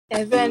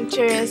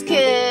Adventurous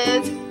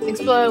kids,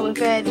 explore with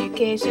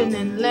education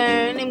and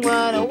learning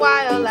what a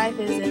wildlife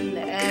is in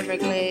the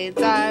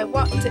Everglades. I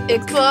want to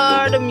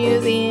explore the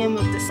Museum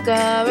of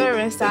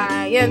Discovery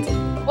Science.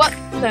 What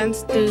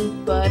plants do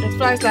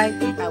butterflies like?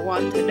 I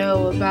want to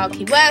know about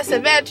Key West.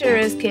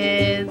 Adventurous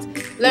kids,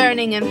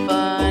 learning and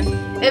fun.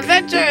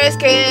 Adventurous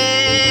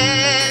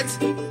kids!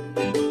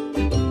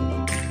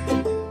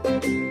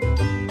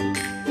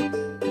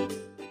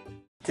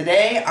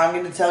 Today I'm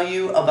going to tell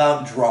you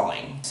about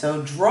drawing.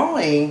 So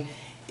drawing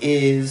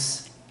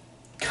is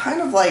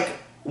kind of like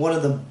one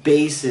of the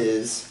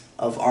bases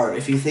of art.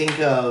 If you think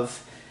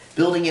of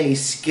building any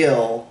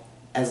skill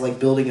as like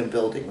building a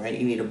building, right?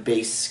 You need a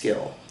base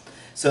skill.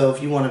 So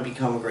if you want to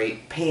become a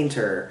great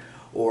painter,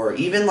 or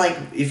even like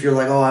if you're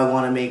like, oh, I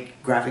want to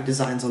make graphic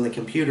designs on the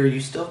computer,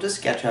 you still have to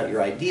sketch out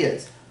your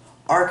ideas.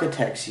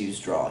 Architects use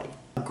drawing.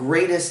 The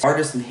greatest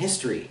artists in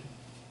history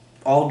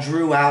all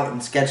drew out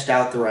and sketched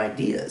out their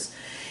ideas.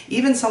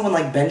 Even someone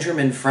like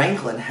Benjamin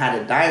Franklin had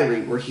a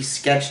diary where he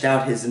sketched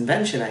out his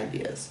invention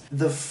ideas.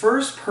 The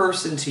first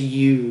person to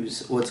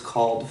use what's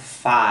called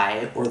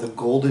phi, or the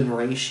golden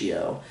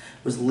ratio,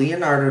 was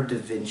Leonardo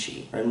da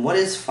Vinci. And what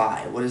is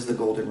phi? What is the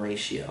golden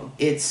ratio?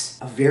 It's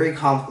a very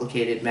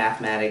complicated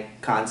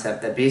mathematic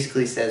concept that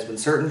basically says when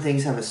certain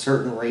things have a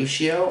certain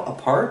ratio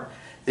apart,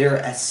 they're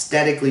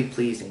aesthetically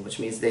pleasing, which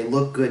means they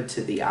look good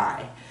to the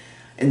eye.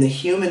 And the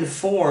human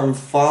form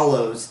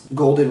follows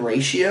golden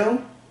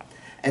ratio.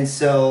 And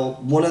so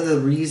one of the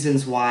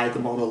reasons why the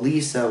Mona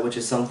Lisa, which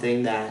is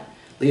something that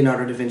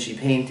Leonardo da Vinci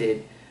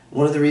painted,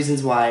 one of the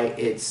reasons why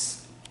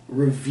it's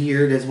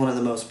revered as one of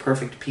the most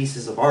perfect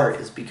pieces of art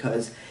is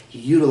because he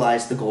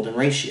utilized the golden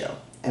ratio.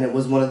 And it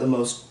was one of the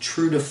most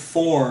true to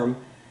form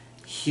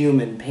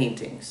human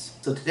paintings.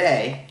 So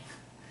today,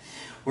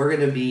 we're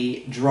going to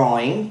be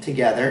drawing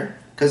together.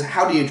 Because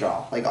how do you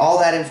draw? Like, all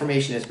that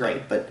information is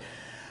great, but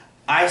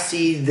I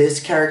see this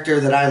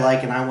character that I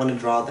like and I want to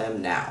draw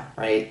them now,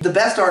 right? The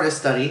best artists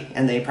study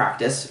and they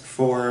practice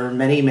for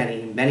many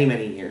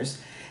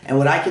years. And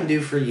what I can do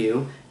for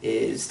you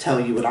is tell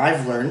you what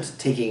I've learned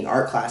taking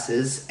art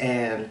classes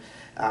and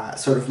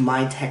sort of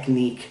my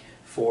technique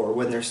for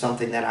when there's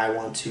something that I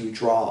want to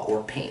draw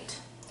or paint.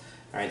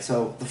 All right,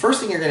 so the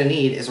first thing you're going to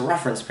need is a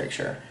reference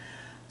picture.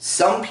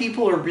 Some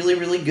people are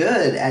really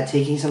good at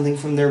taking something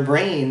from their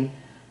brain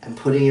and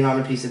putting it on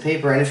a piece of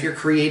paper. And if you're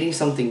creating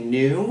something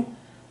new,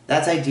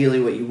 that's ideally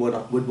what you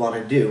would want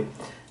to do.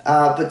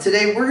 But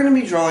today we're going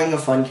to be drawing a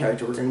fun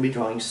character. We're going to be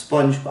drawing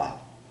SpongeBob.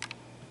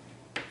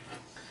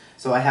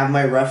 So I have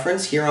my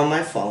reference here on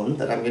my phone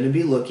that I'm going to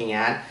be looking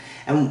at.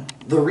 And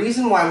the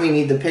reason why we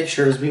need the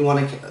picture is we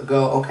want to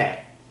go,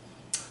 okay,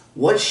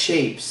 what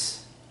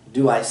shapes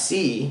do I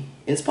see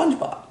in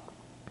SpongeBob?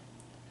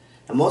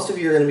 And most of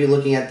you are going to be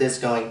looking at this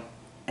going,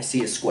 I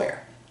see a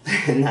square.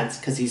 And that's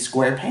because he's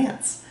square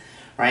pants,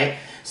 right?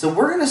 So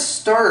we're going to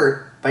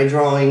start by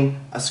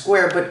drawing a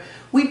square, but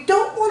we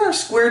don't want our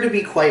square to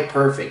be quite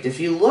perfect.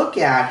 If you look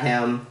at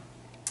him,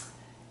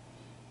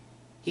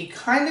 he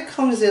kind of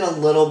comes in a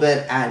little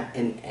bit at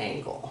an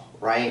angle,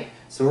 right?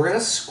 So we're going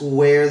to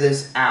square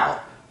this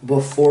out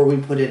before we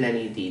put in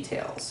any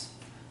details.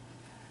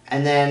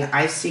 And then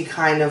I see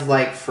kind of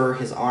like for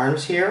his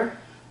arms here,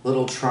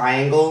 little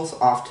triangles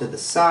off to the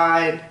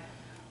side,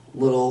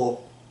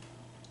 little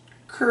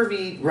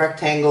curvy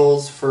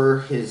rectangles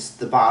for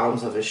the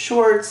bottoms of his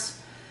shorts,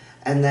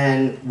 and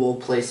then we'll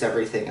place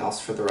everything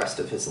else for the rest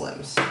of his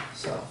limbs.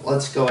 So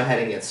let's go ahead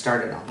and get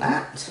started on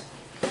that.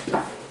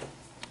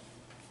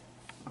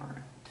 Alright.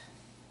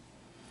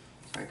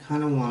 So I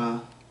kind of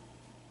want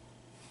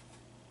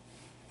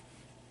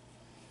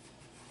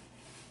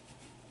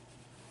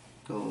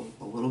to go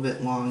a little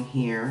bit long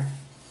here.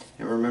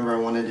 And remember, I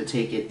wanted to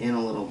take it in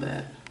a little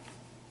bit.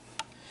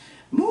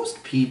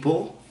 Most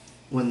people,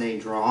 when they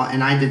draw,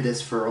 and I did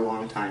this for a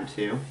long time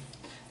too,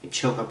 they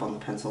choke up on the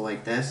pencil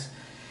like this.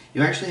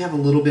 You actually have a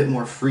little bit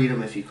more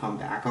freedom if you come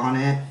back on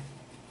it.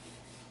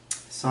 I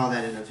saw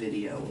that in a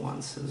video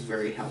once. It was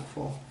very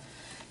helpful.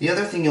 The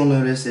other thing you'll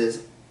notice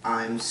is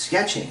I'm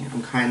sketching.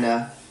 I'm kind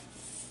of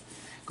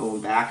going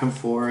back and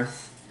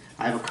forth.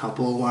 I have a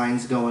couple of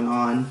lines going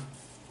on,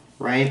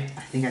 right?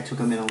 I think I took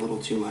them in a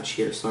little too much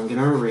here, so I'm going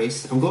to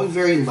erase. I'm going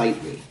very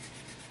lightly.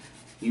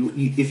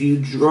 If you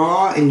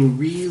draw and you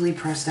really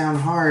press down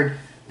hard,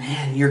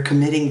 man, you're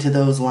committing to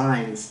those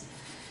lines.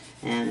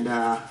 And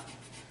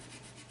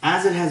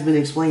as it has been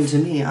explained to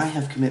me, I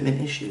have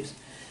commitment issues.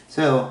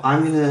 So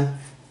I'm going to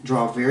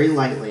draw very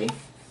lightly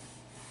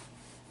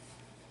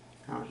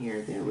out here.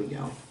 There we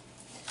go.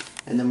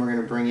 And then we're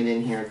going to bring it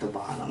in here at the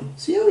bottom.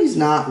 See how he's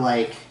not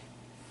like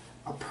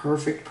a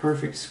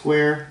perfect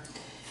square?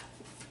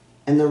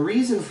 And the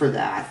reason for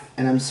that,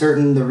 and I'm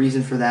certain the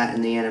reason for that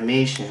in the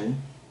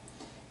animation,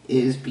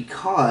 is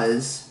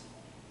because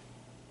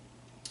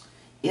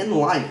in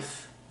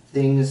life,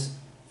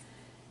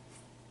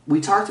 we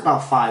talked about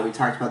phi, we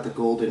talked about the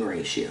golden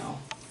ratio.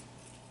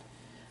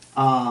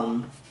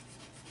 And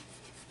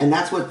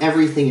that's what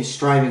everything is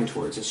striving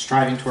towards. It's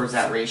striving towards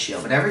that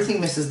ratio. But everything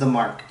misses the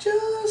mark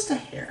just a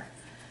hair.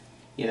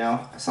 you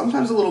know.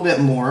 Sometimes a little bit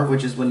more,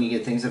 which is when you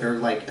get things that are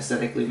like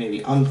aesthetically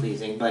maybe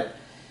unpleasing, but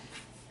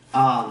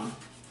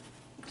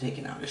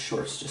taking out his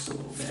shorts just a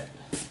little bit.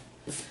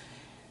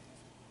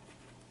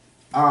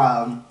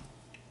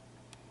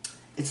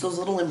 It's those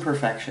little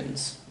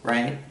imperfections,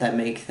 right, that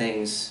make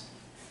things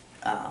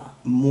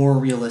more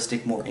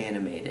realistic, more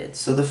animated.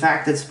 So the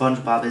fact that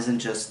SpongeBob isn't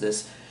just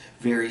this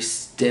very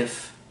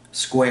stiff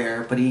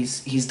square, but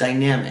he's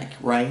dynamic,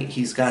 right?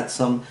 He's got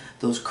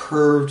those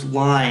curved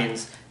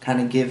lines kind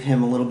of give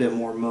him a little bit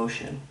more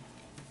motion.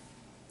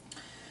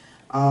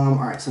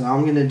 Alright, so now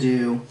I'm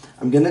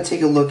going to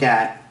take a look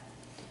at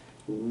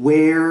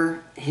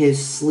where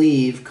his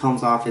sleeve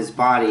comes off his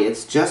body.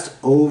 It's just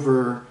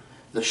over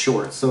the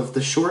shorts. So if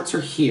the shorts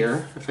are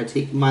here, if I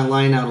take my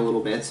line out a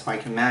little bit so I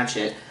can match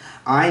it,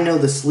 I know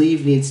the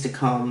sleeve needs to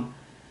come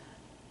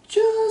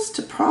just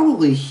to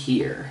probably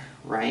here,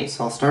 right?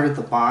 So I'll start at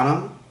the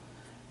bottom,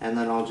 and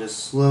then I'll just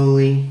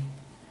slowly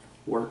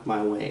work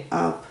my way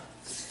up.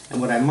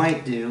 And what I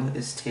might do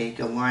is take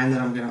a line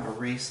that I'm going to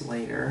erase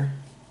later.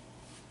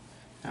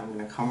 I'm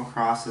going to come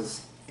across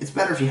it's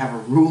better if you have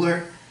a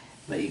ruler,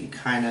 but you can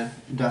kind of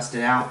dust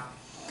it out.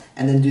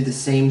 And then do the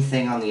same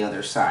thing on the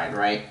other side,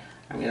 right?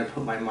 I'm going to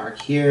put my mark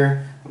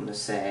here. I'm going to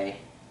say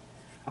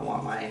I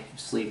want my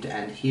sleeve to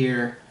end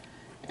here,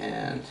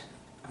 and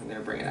I'm going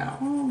to bring it out.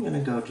 I'm going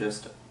to go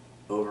just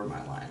over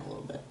my line a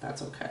little bit.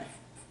 That's okay.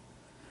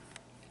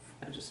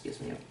 That just gives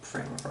me a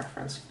frame of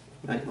reference.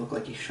 It might look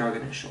like he's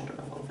shrugging his shoulder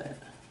a little bit.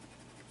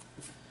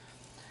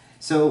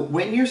 So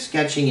when you're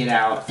sketching it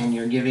out and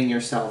you're giving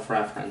yourself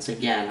reference,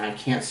 again, I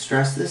can't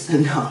stress this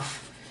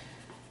enough.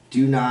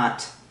 Do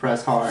not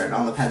press hard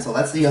on the pencil.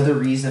 That's the other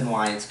reason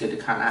why it's good to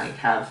kind of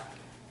have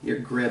your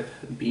grip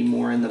be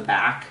more in the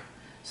back,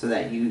 so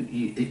that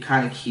it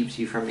kind of keeps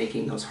you from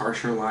making those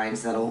harsher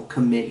lines that'll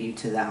commit you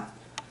to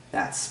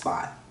that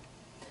spot.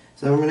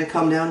 So then we're going to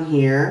come down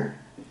here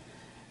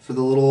for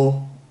the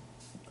little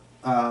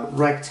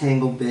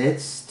rectangle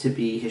bits to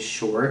be his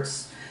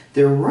shorts.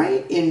 They're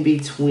right in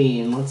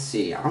between. Let's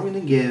see. I'm going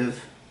to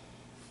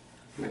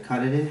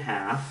cut it in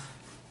half,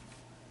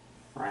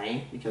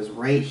 right? Because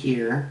right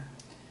here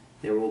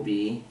there will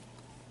be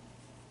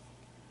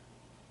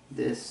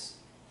this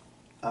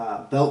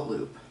belt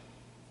loop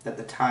that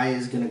the tie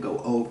is going to go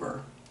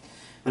over.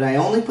 But I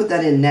only put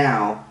that in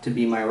now to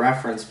be my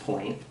reference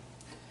point,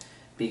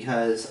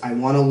 because I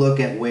want to look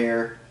at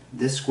where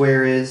this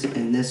square is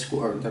and this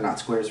square, they're not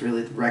squares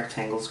really, the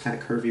rectangles, kind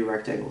of curvy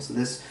rectangles. So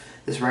this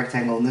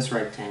rectangle and this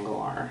rectangle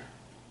are.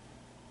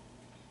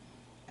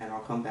 And I'll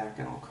come back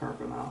and I'll curve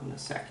them out in a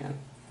second.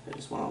 I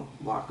just want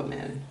to lock them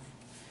in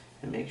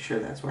and make sure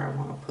that's where I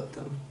want to put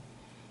them.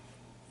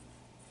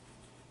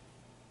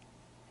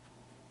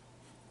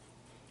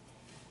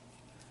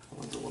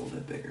 One's a little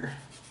bit bigger.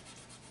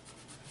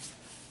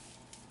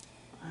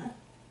 That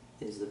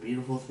is the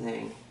beautiful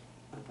thing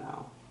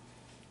about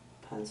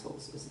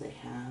pencils, is they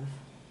have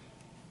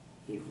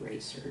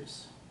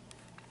erasers.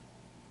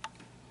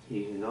 So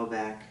you can go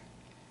back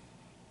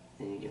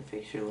and you can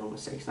fix your little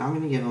mistakes. Now I'm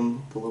going to give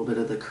them a little bit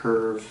of the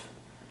curve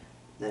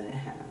that it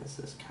has.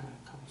 This kind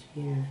of comes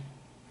here.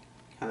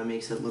 Kind of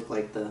makes it look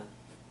like the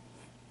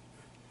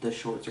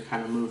shorts are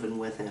kind of moving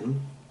with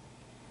him.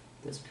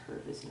 This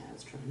curve isn't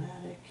as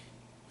dramatic.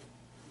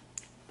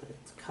 But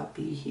it's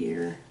cuppy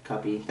here.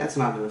 Cuppy, that's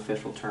not an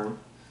official term.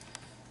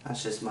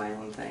 That's just my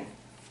own thing.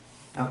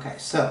 Okay,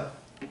 so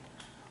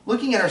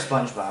looking at our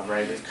SpongeBob,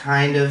 right, we've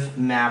kind of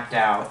mapped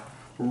out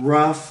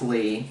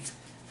roughly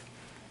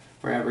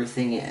where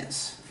everything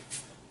is.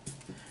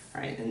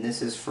 Right, and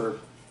this is for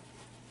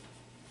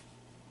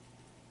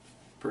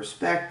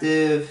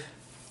perspective,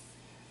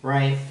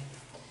 right?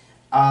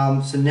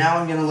 So now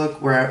I'm gonna look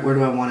where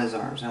do I want his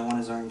arms? I want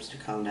his arms to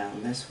come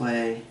down this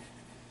way.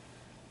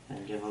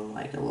 And give him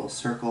like a little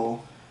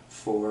circle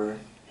for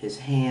his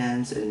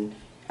hands, and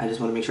I just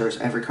want to make sure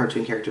every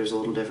cartoon character is a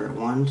little different.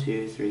 1,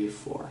 2, 3,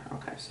 4.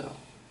 Okay, so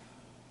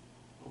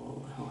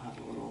he'll have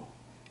a little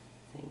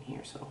thing here.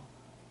 So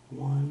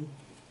 1,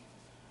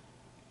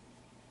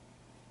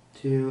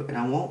 2, and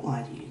I won't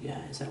lie to you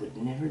guys, I would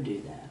never do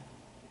that.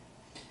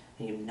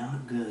 I am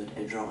not good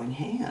at drawing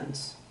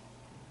hands.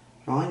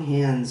 Drawing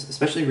hands,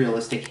 especially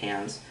realistic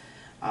hands,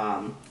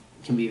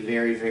 can be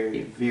very,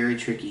 very, very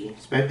tricky.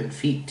 And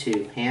feet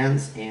too.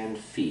 Hands and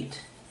feet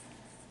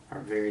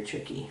are very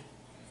tricky.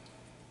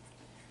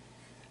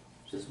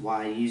 Which is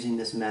why using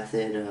this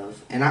method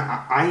of, and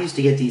I used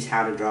to get these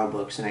how to draw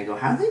books, and I go,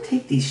 how do they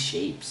take these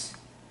shapes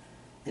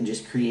and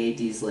just create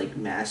these like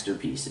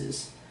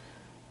masterpieces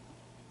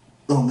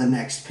on the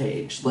next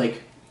page?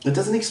 Like, it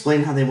doesn't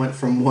explain how they went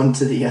from one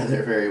to the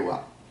other very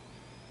well.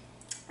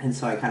 And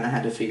so I kind of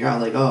had to figure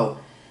out, like, oh,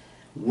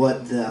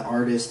 what the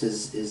artist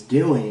is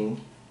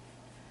doing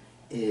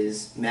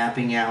is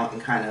mapping out and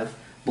kind of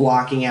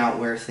blocking out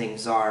where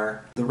things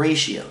are, the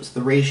ratio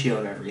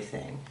of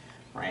everything,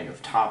 right,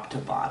 of top to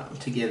bottom,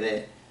 to give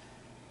it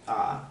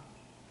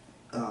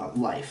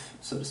life,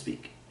 so to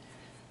speak.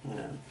 I'm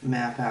going to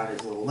map out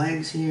his little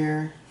legs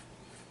here.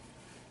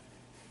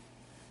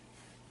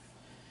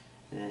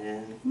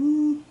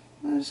 And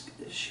There's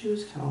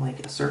shoes kind of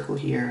like a circle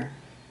here,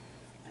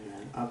 and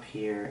then up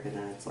here, and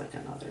then it's like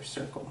another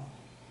circle.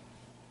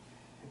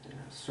 And then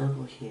a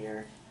circle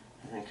here,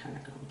 and then kind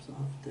of comes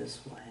up this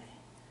way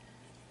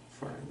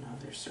for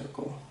another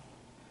circle.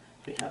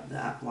 We have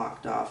that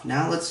blocked off.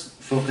 Now let's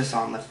focus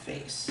on the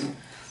face.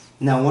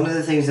 Now one of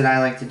the things that I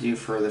like to do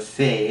for the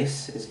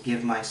face is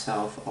give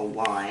myself a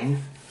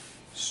line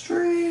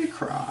straight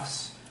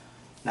across.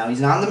 Now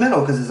he's not in the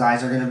middle because his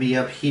eyes are going to be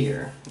up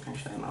here.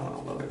 Actually, I might want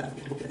to lower that a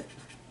little bit.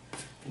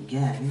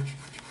 Again,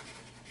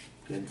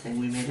 good thing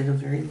we made it a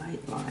very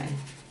light line.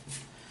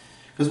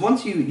 Because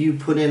once you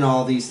put in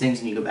all these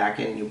things and you go back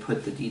in and you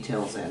put the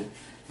details in,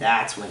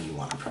 that's when you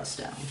want to press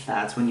down.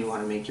 That's when you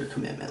want to make your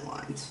commitment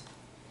lines.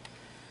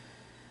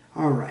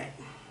 Alright.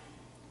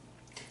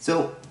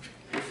 So,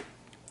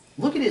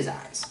 look at his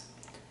eyes.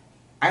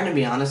 I'm going to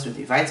be honest with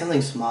you. If I had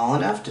something small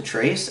enough to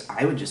trace,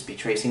 I would just be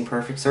tracing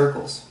perfect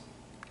circles.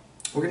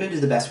 We're going to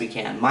do the best we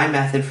can. My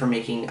method for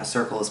making a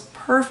circle as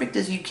perfect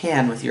as you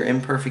can with your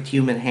imperfect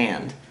human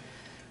hand,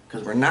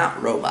 because we're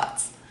not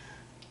robots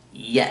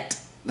yet,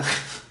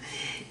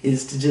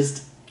 is to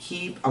just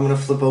keep, I'm going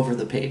to flip over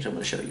the page, I'm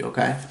going to show you,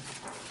 okay?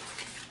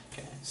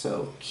 Okay,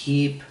 so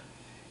keep,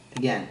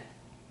 again,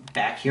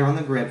 back here on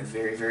the grip,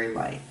 very, very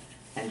light,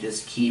 and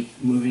just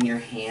keep moving your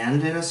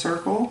hand in a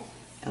circle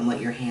and let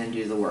your hand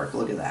do the work.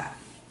 Look at that.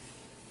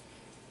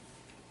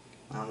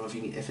 I don't know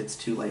if it's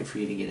too light for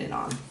you to get in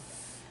on.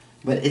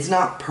 But it's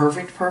not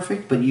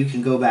perfect, but you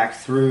can go back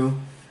through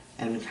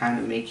and kind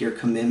of make your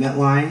commitment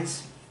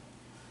lines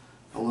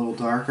a little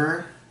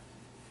darker.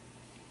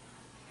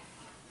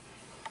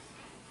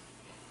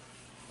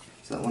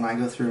 So that when I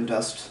go through and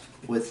dust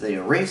with the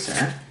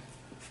eraser,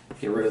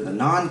 get rid of the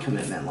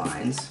non-commitment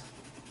lines.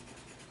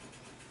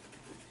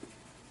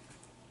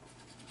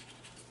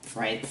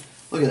 Right?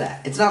 Look at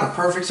that. It's not a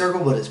perfect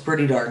circle, but it's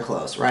pretty darn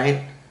close,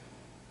 right?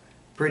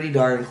 Pretty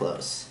darn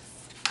close.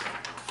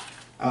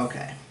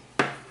 Okay.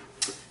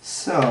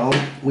 So,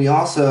 we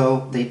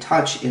also, they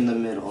touch in the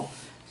middle.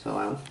 So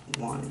I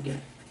want to get...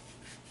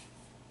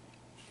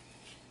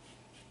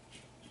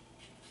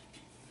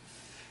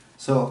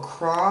 So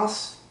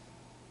across,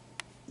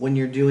 when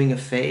you're doing a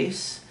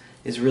face,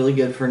 is really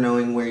good for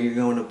knowing where you're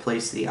going to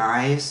place the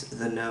eyes,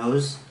 the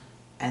nose,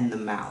 and the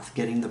mouth.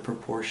 Getting the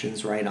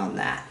proportions right on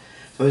that.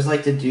 So I always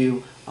like to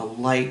do a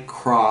light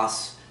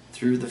cross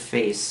through the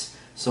face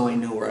so I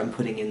know where I'm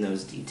putting in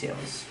those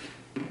details.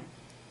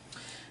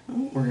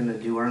 We're going to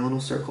do our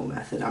little circle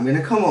method. I'm going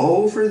to come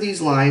over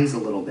these lines a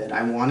little bit.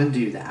 I want to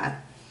do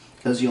that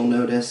because you'll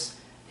notice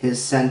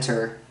his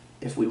center,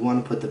 if we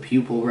want to put the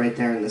pupil right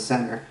there in the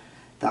center,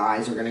 the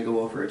eyes are going to go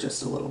over it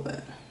just a little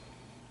bit.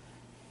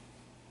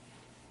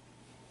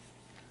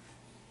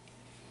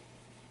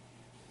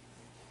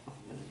 I'm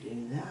going to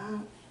do that.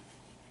 I'm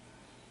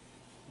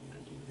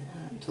going to do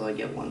that until I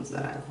get ones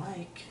that I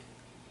like.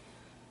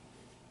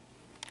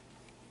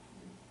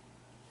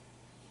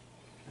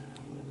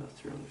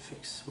 Through and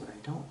fix what I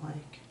don't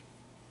like.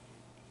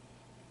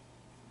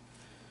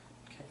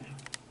 Okay.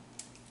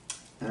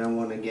 And I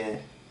want to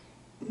get,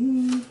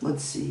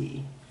 let's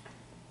see.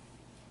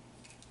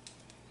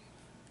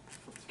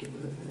 Let's get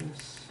rid of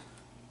this.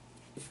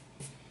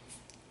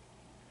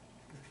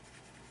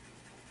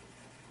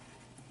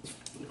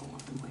 We don't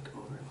want them like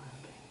overlapping.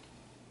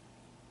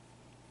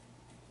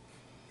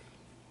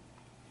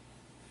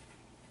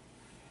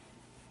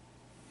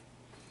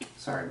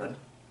 Sorry, bud.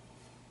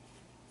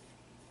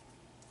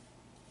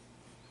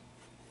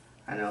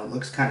 I know, it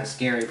looks kind of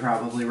scary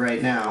probably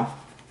right now.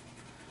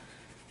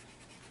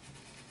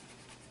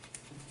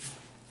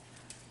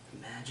 The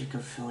magic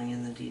of filling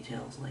in the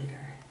details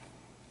later.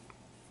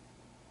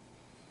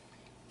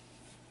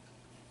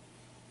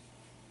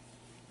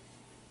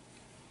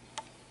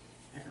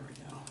 There we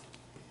go.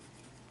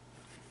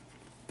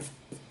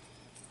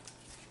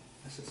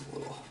 This is a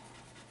little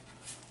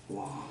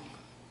long.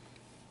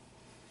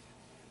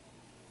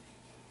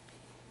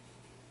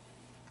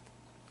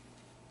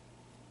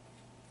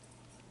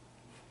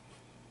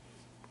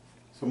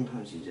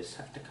 Sometimes you just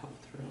have to come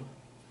through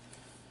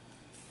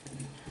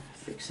and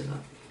fix it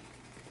up.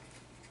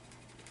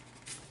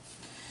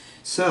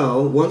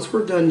 So, once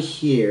we're done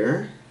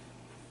here,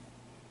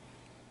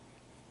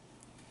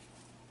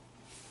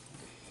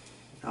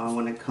 now I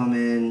want to come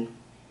in,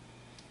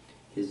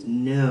 his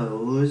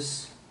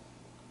nose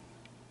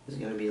is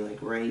going to be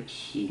like right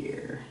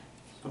here.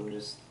 So I'm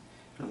just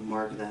going to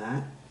mark that.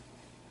 I'm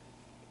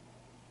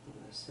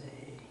going to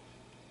say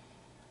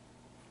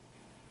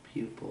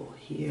pupil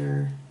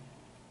here.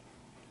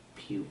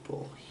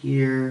 Pupil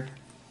here,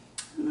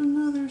 and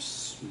another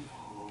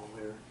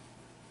smaller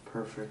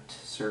perfect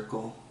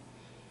circle,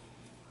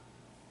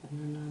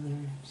 and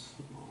another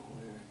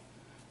smaller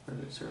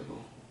perfect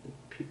circle. The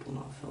pupil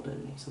not filled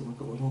in makes them look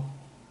a little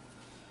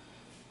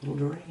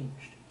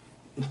deranged.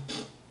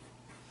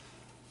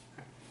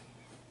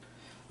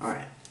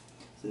 Alright,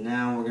 so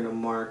now we're going to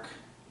mark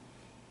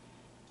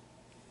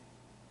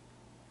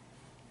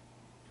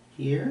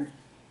here,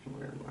 and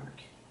we're going to mark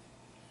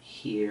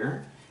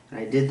here. And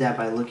I did that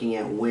by looking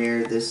at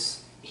where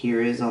this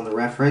here is on the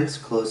reference,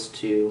 close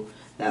to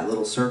that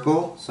little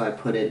circle, so I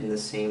put it in the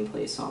same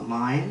place on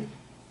mine.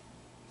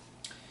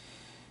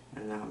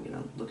 And now I'm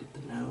going to look at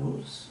the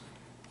nose.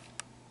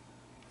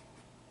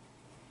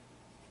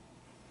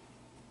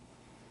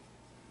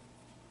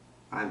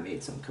 I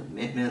made some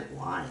commitment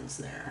lines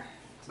there.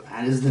 So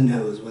that is the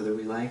nose, whether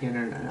we like it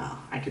or not. No,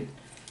 I could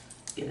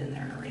get in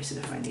there and erase it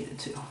if I needed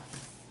to.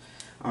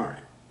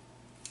 Alright,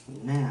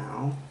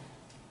 now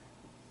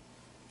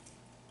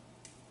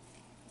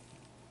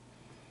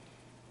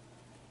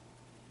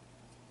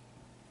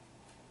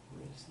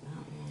erase that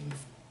one.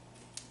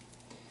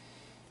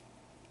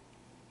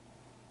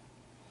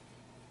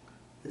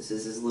 This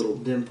is his little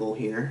dimple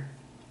here.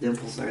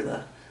 Dimples are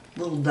the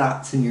little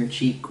dots in your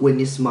cheek when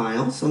you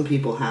smile. Some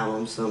people have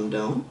them, some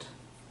don't.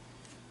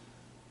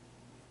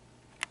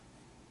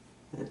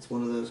 It's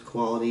one of those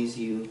qualities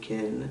you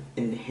can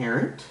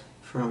inherit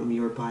from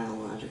your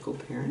biological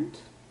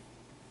parent.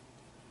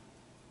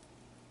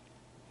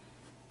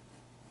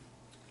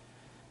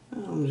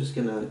 I'm just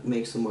going to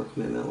make some more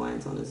commitment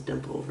lines on his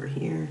dimple over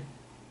here.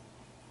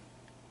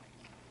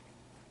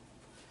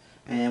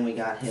 And we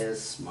got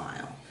his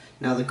smile.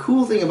 Now the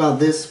cool thing about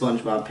this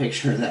SpongeBob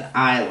picture that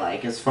I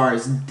like, as far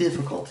as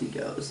difficulty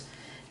goes,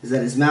 is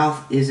that his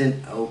mouth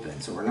isn't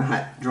open. So we're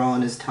not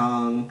drawing his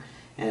tongue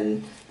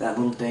and that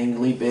little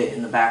dangly bit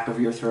in the back of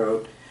your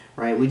throat,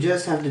 right? We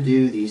just have to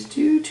do these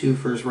two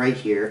twofers right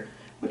here,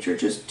 which are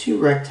just two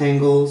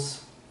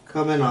rectangles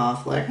coming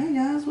off like, hey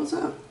guys, what's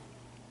up?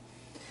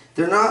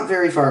 They're not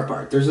very far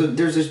apart.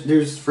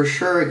 There's for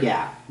sure a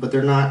gap, but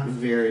they're not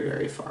very,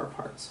 very far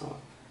apart. So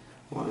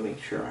I want to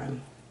make sure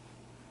I'm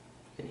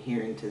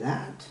adhering to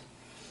that.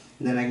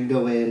 And then I can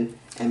go in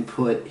and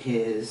put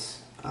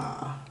his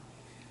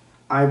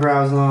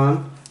eyebrows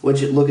on.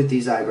 Which, look at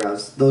these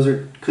eyebrows.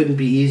 Those couldn't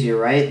be easier,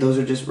 right? Those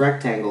are just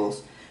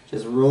rectangles.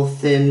 Just real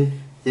thin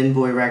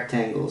boy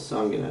rectangles.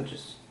 So I'm going to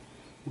just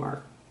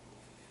mark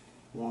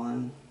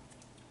 1.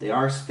 They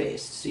are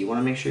spaced, so you want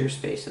to make sure you're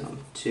spacing them.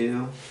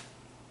 2,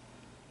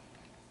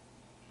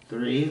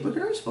 3. Look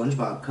at our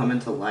SpongeBob coming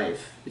to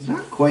life. He's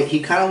not quite, he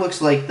kind of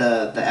looks like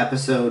the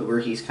episode where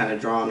he's kind of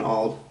drawn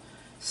all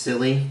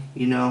silly,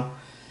 you know?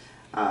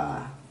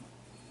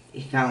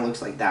 He kind of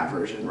looks like that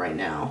version right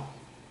now.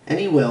 And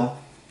he will.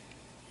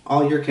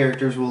 All your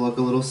characters will look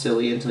a little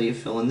silly until you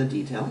fill in the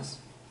details.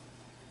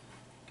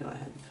 Go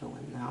ahead and fill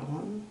in that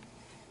one.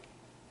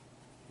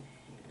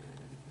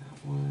 And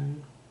that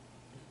one.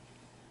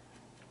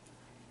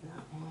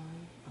 That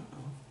one.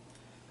 Uh-oh.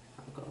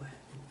 I'll go ahead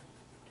and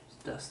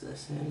just dust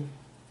this in.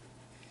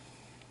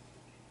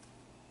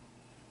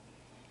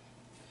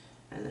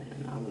 And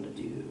then I'm going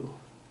to do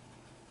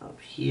up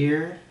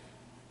here.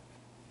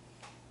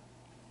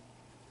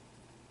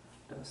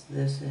 Dust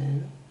this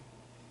in.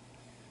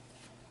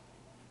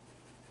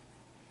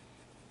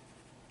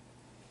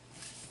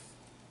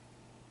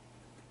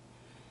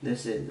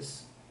 This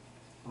is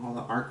all the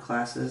art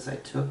classes I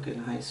took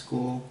in high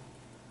school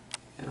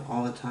and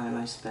all the time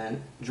I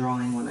spent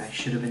drawing when I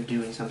should have been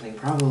doing something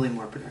probably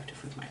more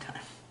productive with my time.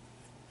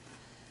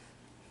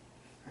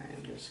 Alright,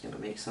 I'm just going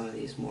to make some of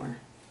these more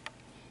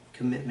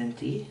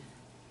commitment-y.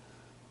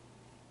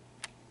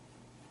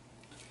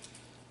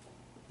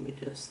 Let me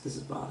just, this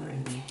is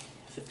bothering me,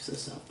 fix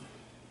this up.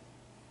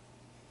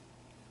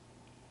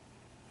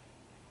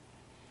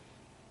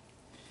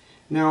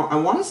 Now, I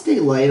want to stay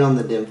light on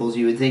the dimples.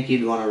 You would think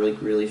you'd want to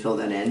really fill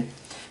that in.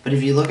 But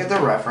if you look at the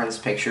reference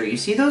picture, you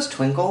see those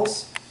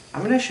twinkles?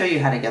 I'm going to show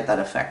you how to get that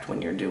effect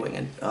when you're doing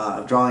it,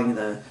 drawing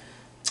the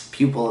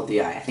pupil of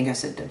the eye. I think I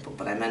said dimple,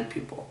 but I meant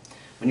pupil.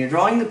 When you're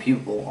drawing the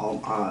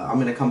pupil, I'm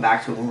going to come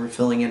back to it when we're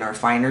filling in our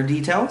finer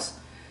details.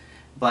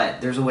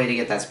 But there's a way to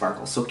get that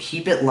sparkle. So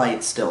keep it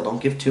light still.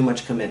 Don't give too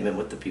much commitment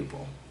with the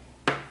pupil.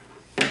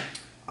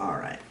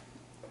 Alright.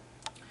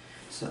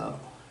 So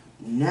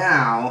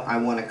now I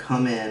want to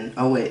come in.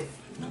 Oh wait,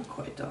 not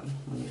quite done.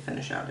 Let me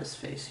finish out his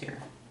face here.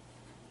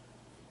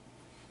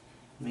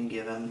 Let me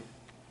give him,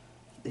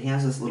 he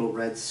has this little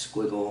red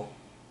squiggle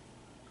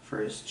for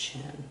his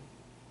chin.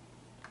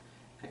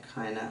 That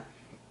kind of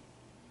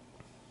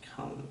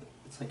come,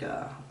 it's like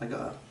a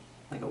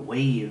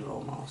wave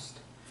almost.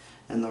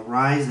 And the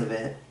rise of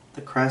it,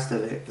 the crest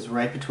of it, is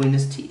right between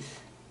his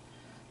teeth.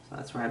 So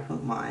that's where I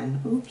put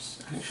mine.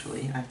 Oops,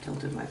 actually, I've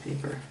tilted my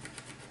paper.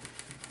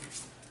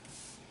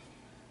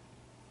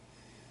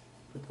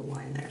 Put the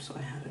line there so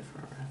I have it for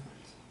a reference.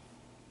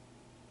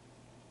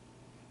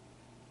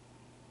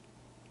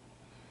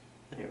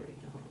 There we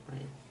go,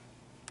 right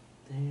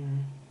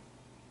there.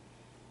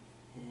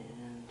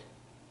 And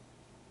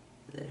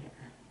there.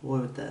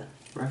 Boy, with the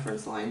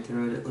reference line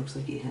through it, it looks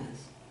like he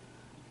has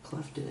a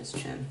cleft in his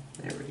chin.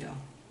 There we go.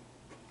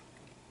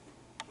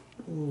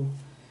 Ooh,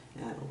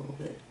 add a little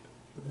bit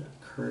of the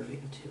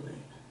curving to it.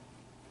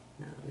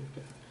 Now that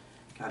we've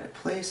got it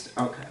placed.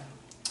 Okay.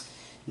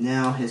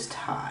 Now his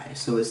tie.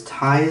 So his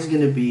tie is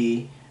going to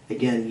be,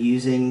 again,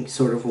 using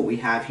sort of what we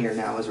have here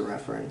now as a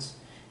reference.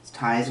 His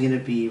tie is going to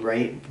be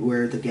right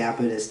where the gap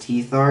in his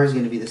teeth are, is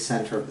going to be the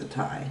center of the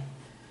tie.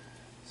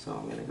 So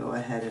I'm going to go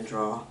ahead and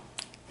draw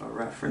a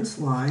reference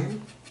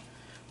line.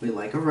 We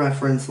like a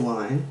reference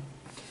line.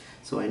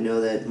 So I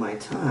know that my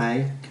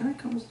tie kind of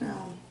comes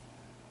down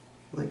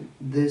like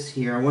this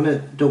here.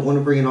 Don't want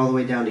to bring it all the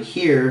way down to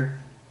here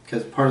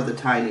because part of the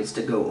tie needs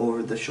to go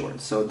over the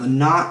shorts. So the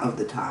knot of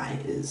the tie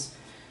is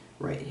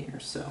right here.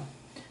 So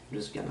I'm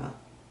just gonna,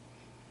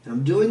 and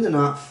I'm doing the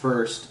knot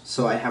first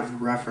so I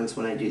have reference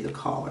when I do the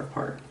collar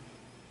part.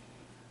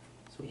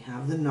 So we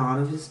have the knot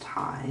of his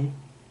tie.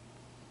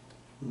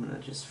 I'm gonna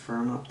just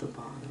firm up the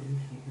bottom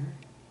here.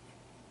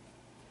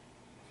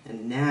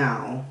 And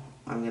now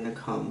I'm gonna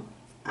come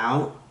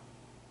out.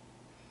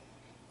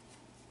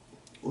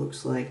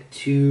 Looks like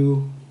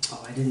two,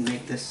 oh, I didn't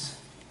make this.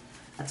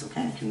 That's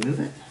okay, I can move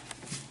it.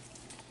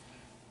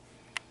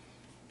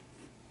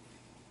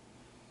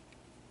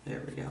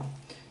 There we go.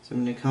 So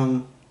I'm gonna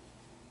come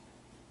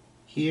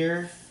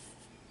here,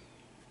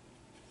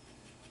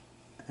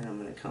 and I'm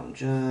gonna come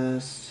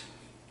just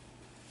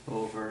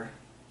over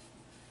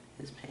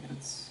his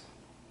pants.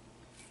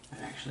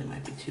 That actually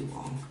might be too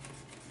long.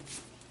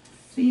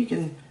 So you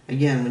can,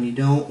 again,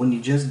 when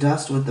you just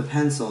dust with the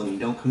pencil and you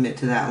don't commit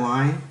to that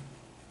line,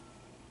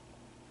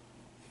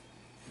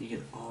 you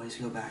can always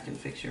go back and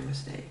fix your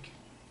mistake.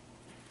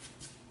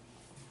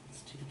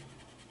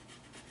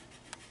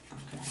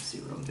 Okay, let's see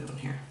what I'm doing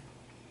here.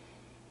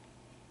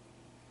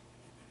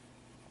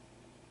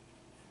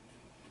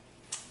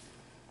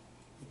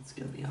 It's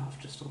gonna be off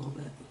just a little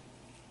bit.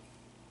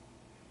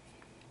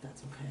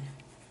 That's okay.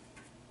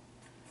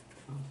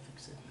 I'll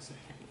fix it in a second.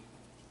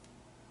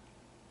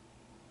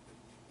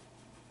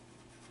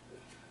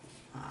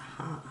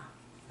 Aha,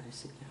 I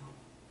see now.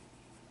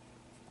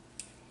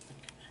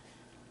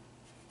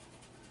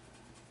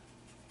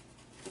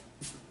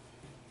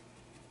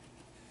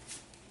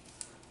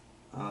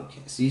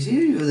 Okay, so you see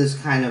you have this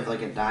kind of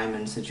like a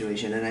diamond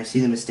situation, and I see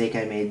the mistake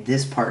I made.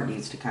 This part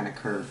needs to kind of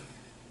curve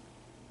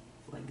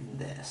like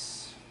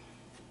this.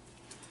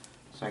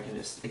 So I can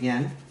just,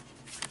 again,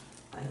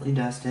 lightly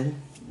dusted,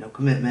 no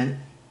commitment.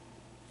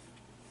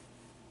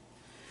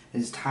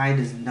 His tie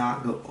does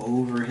not go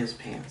over his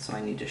pants, so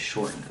I need to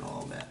shorten it a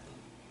little bit.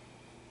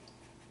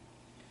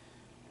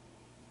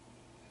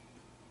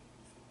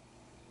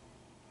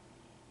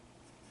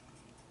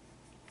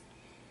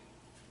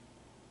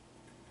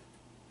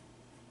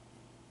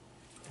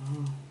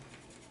 Oh.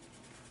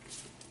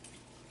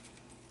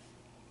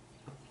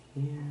 Up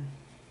here.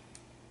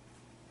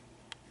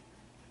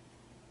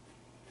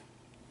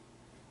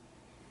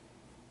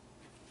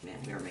 Man,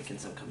 we are making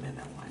some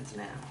commitment lines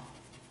now.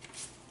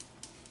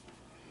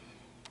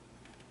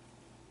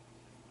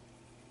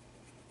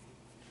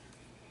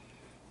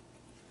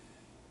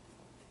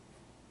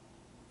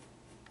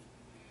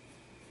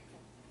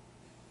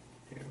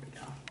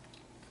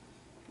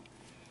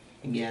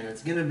 Again,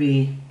 it's going to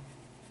be,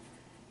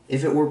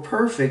 if it were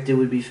perfect, it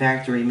would be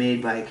factory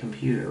made by a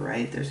computer,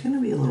 right? There's going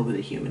to be a little bit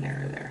of human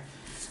error there.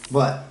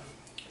 But,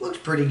 looks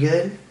pretty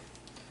good.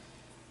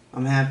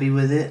 I'm happy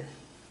with it.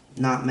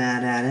 Not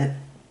mad at it.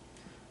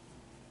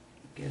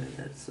 Get it,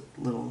 that's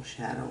a little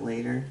shadow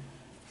later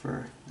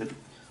for the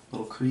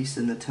little crease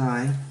in the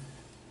tie.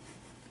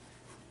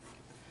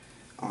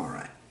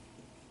 Alright.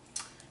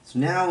 So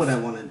now what I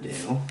want to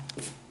do,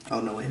 oh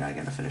no wait, I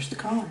got to finish the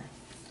collar.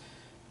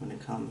 I'm going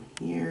to come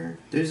here.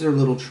 These are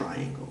little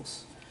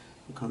triangles.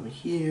 I'll come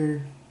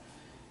here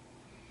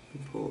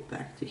and pull it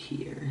back to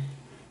here.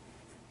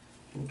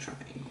 Little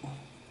triangle.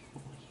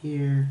 Pull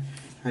here.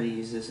 Try to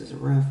use this as a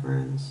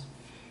reference.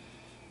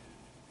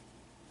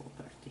 Pull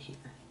it back to here.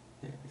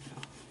 There we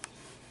go.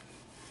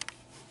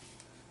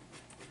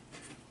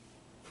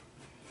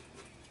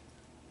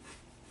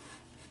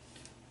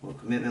 Little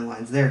commitment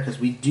lines there because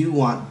we do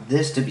want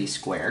this to be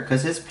square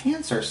because his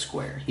pants are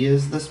square. He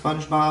is the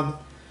SpongeBob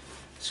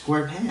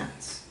square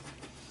pants.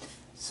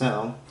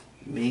 So,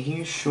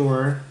 making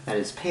sure that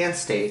his pants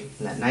stay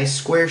in that nice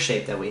square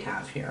shape that we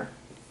have here.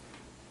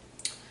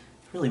 It's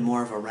really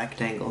more of a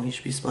rectangle. He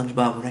should be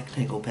SpongeBob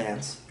rectangle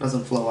pants.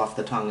 Doesn't flow off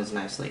the tongue as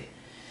nicely.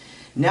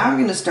 Now I'm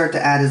going to start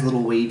to add his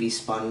little wavy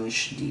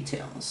sponge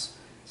details.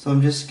 So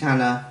I'm just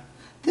kind of,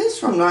 this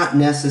from not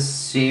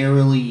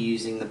necessarily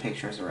using the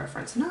picture as a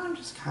reference. Now I'm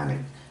just kind of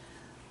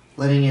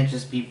letting it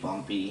just be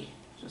bumpy.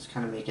 Just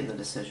kind of making the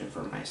decision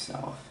for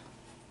myself.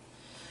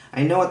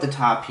 I know at the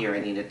top here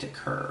I need it to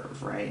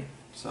curve, right?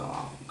 So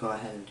I'll go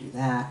ahead and do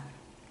that.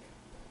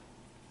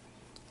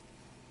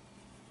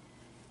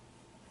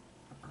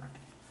 Alright.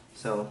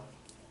 So,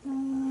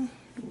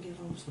 give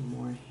him some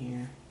more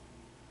here.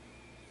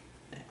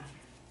 There.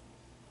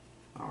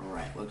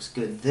 Alright, looks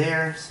good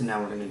there. So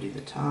now we're going to do the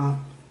top.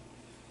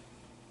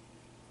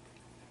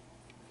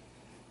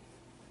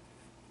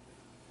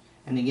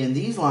 And again,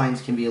 these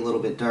lines can be a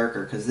little bit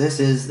darker because this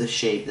is the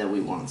shape that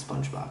we want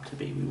SpongeBob to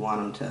be. We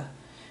want him to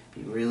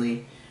be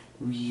really,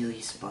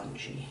 really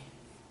spongy.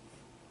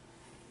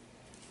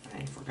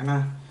 Right, if we're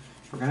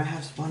gonna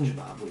have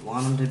SpongeBob, we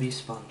want him to be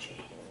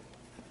spongy.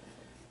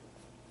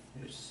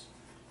 There's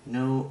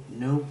no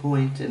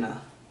point in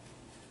a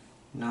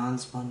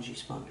non-spongy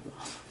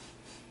SpongeBob.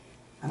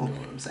 I don't know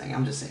what I'm saying.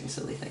 I'm just saying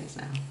silly things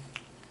now.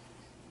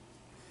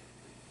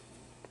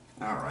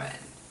 Alright,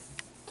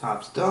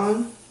 top's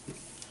done.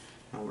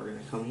 Now we're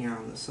going to come here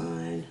on the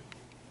side.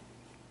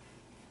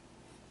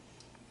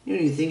 You know,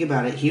 when you think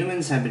about it,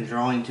 humans have been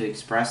drawing to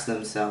express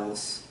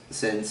themselves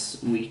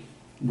since we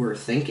were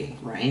thinking,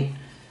 right?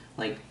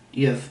 Like,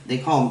 they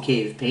call them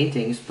cave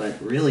paintings,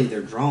 but really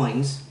they're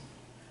drawings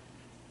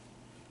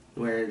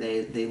where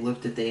they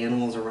looked at the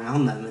animals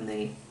around them and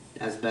they,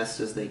 as best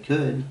as they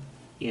could,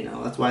 you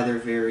know, that's why they're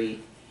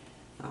very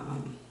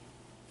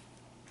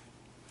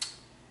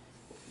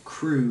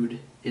crude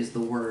is the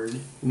word,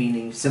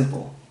 meaning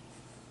simple.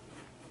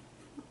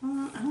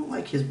 I don't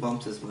like his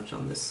bumps as much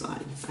on this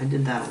side. I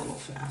did that a little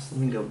fast.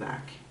 Let me go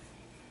back.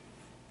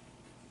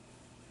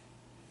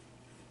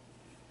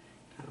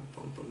 Kind of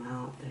bump them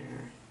out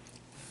there.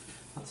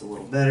 That's a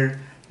little better.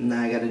 And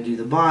now I got to do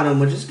the bottom,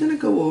 which is going to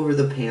go over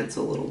the pants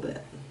a little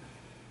bit.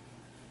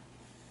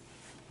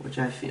 Which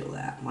I feel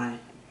that. My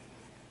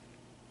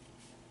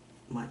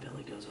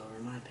belly goes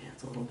over my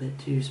pants a little bit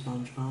too,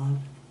 SpongeBob.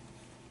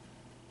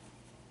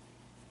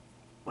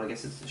 Well, I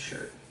guess it's the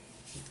shirt.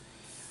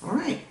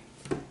 Alright.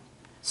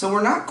 So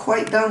we're not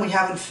quite done. We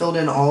haven't filled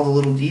in all the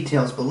little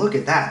details, but look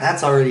at that.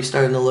 That's already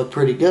starting to look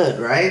pretty good,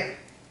 right?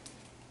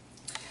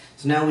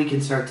 So now we can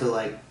start to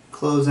like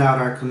close out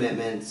our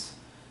commitments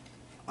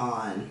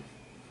on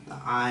the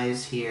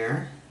eyes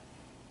here.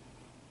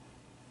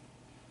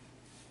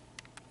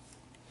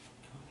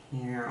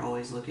 Here,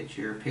 always look at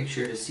your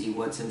picture to see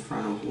what's in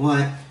front of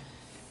what.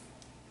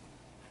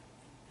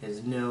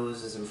 His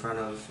nose is in front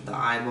of the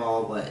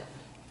eyeball, but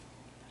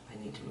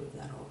I need to move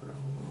that over a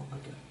little,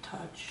 like a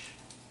touch.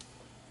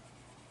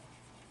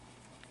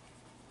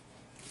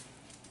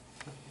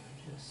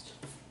 Just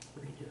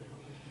redo it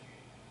over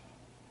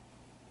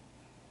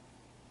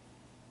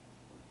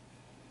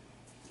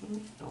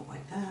here. Don't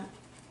like that.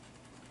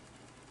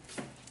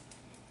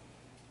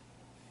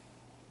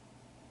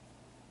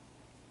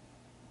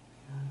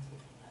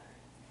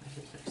 I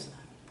can fix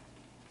that.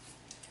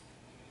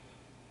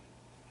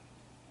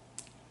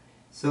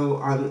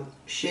 So I'm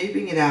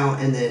shaping it out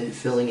and then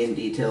filling in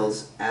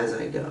details as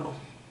I go.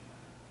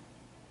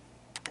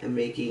 And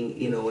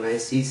making, you know, when I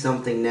see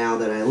something now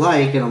that I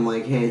like and I'm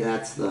like, hey,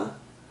 that's the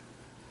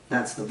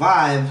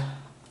vibe,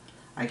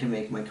 I can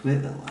make my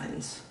commitment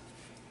lines.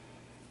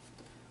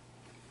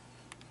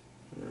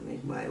 I'm gonna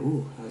make my,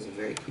 ooh, that was a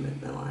very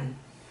commitment line.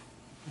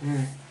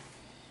 There.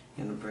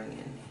 I'm gonna bring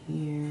in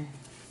here.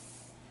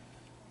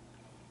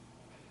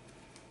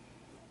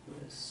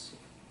 This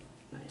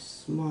nice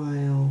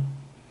smile.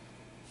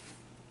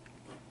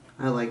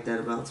 I like that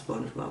about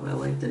SpongeBob. I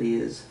like that he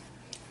is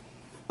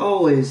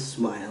always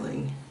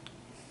smiling.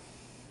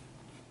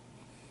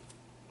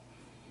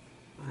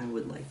 I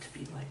would like to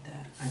be like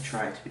that. I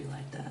try to be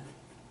like that.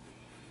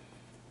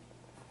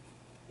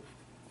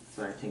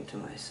 So I think to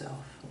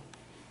myself,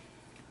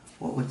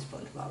 what would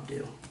SpongeBob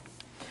do?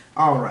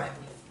 Alright.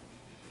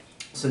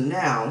 So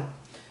now,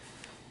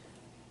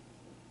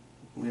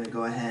 I'm going to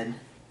go ahead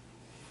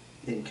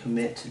and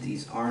commit to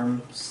these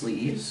arm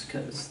sleeves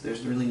because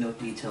there's really no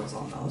details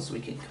on those, so we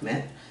can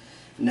commit.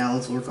 Now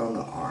let's work on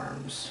the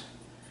arms.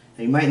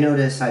 Now you might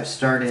notice I've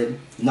started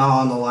not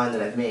on the line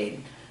that I've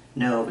made.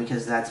 No,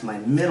 because that's my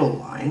middle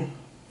line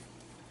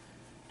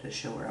to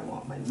show where I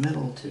want my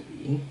middle to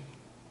be.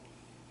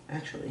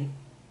 Actually,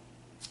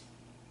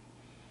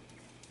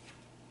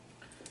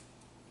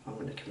 I'm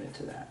going to commit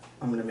to that.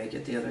 I'm going to make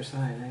it the other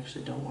side. I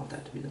actually don't want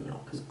that to be the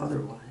middle because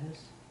otherwise,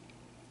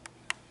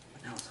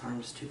 now his arm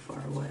is too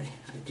far away.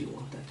 I do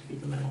want that to be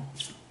the middle.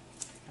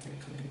 I'm going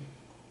to come in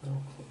a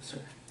little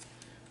closer.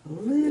 A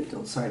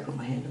little, sorry, I put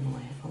my hand in the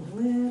way. A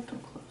little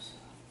closer.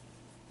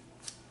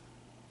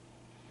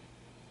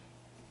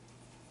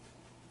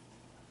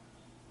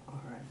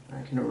 Alright,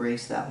 I can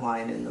erase that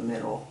line in the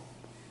middle.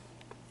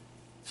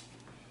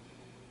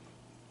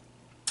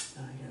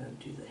 I gotta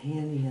do the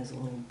hand. He has a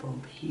little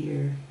bump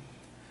here.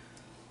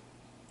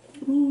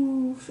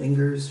 Ooh,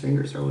 fingers.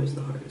 Fingers are always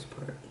the hardest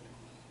part.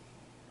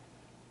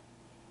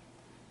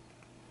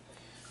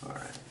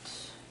 Alright.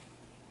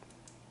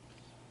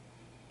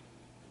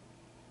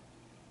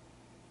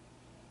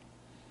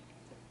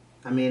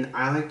 I mean,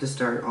 I like to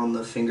start on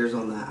the fingers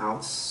on the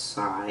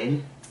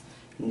outside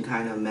and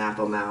kind of map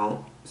them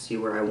out, see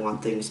where I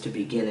want things to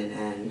begin and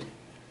end,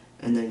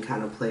 and then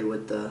kind of play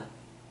with the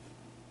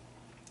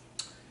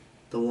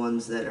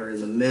ones that are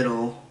in the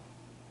middle.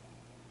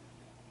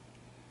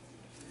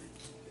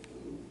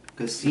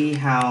 Because see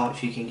how,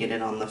 if you can get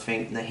it on the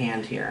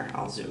hand here,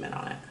 I'll zoom in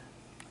on it.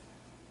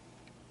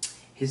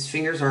 His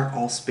fingers aren't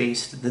all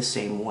spaced the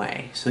same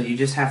way, so you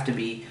just have to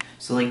be,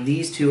 so like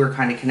these two are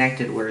kind of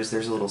connected, whereas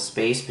there's a little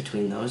space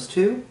between those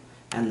two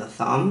and the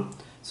thumb,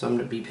 so I'm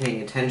going to be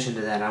paying attention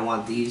to that. I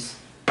want these,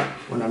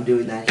 when I'm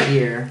doing that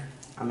here,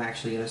 I'm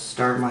actually going to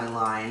start my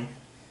line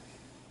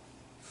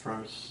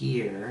from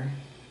here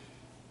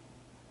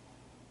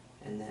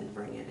and then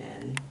bring it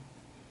in.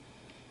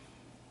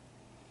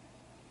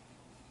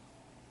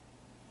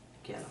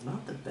 Again, I'm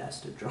not the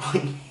best at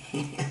drawing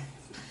hands.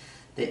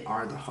 They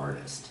are the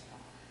hardest.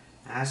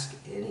 Ask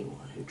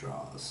anyone who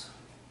draws.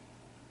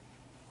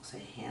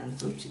 say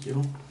hands,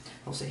 oopsie-doodle.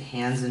 I'll say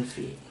hands and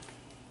feet.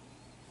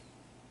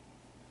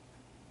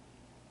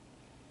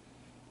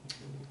 A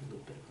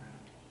little bit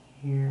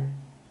around here.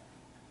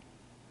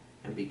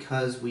 And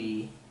because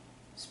we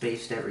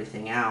spaced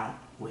everything out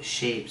with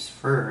shapes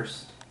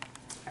first,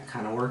 that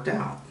kind of worked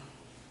out.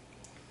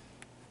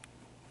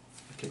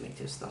 I can make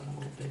this thumb a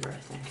little bigger, I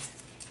think.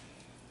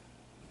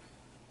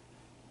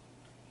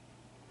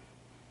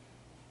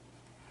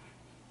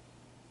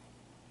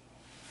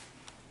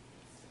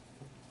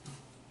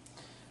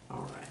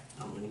 Alright,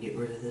 I'm going to get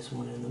rid of this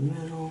one in the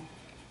middle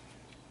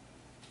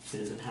so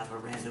it doesn't have a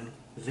random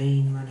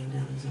vein running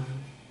down his arm.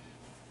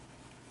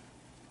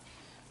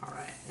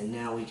 Alright, and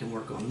now we can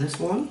work on this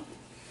one.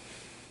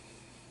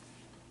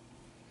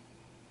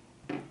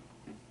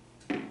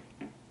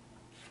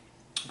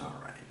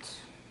 Alright.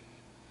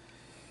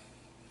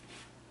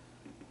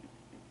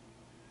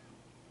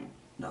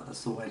 No,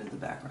 that's the white of the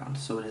background,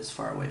 so it is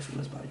far away from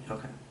his body.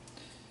 Okay.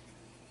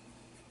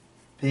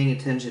 Paying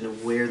attention to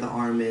where the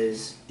arm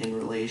is in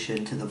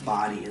relation to the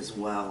body as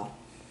well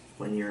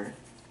when you're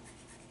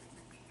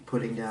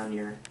putting down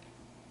your,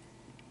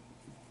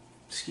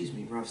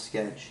 rough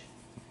sketch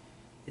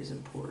is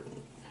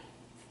important.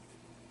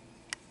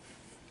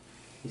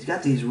 He's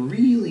got these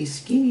really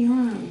skinny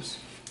arms.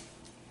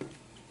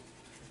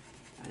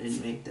 I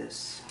didn't make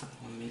this. I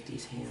want to make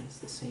these hands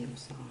the same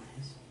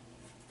size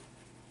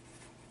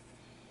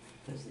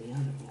as the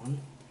other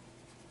one.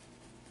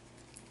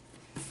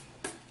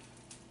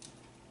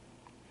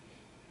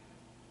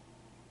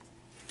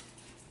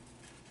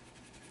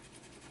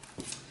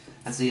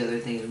 That's the other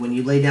thing, is when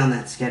you lay down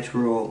that sketch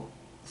real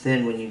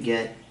thin, when you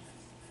get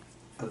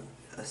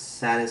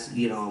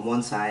on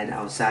one side,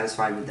 I was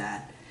satisfied with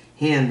that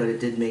hand, but it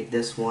did make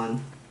this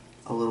one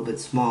a little bit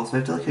small. So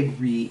I feel like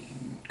I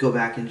go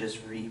back and just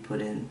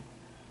put in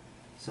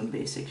some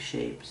basic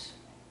shapes.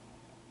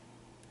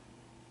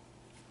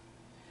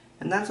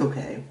 And that's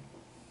okay,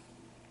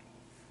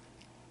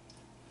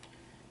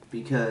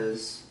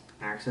 because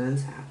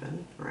accidents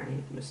happen,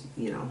 right?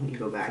 You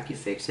go back, you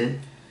fix it.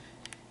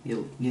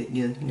 You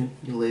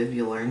live,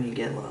 you learn, you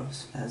get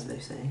loves, as they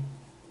say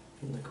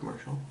in the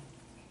commercial.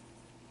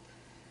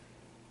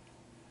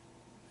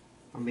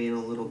 I'm being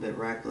a little bit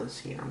reckless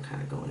here. I'm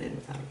kind of going in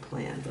without a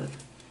plan, but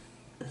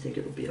I think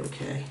it'll be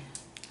okay.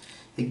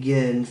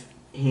 Again,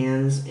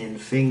 hands and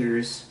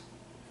fingers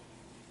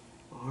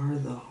are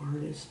the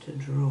hardest to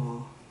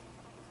draw.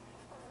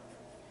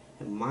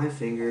 And my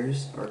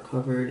fingers are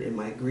covered in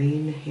my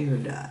green hair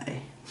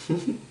dye.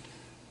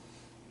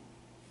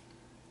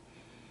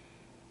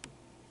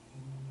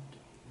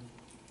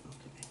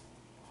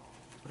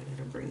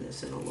 Bring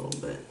this in a little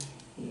bit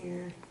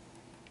here.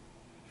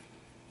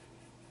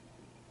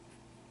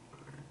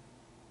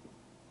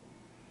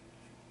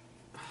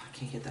 Oh, I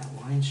can't get that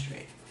line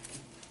straight.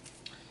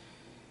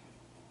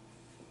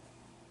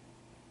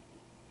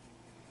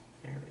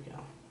 There we go.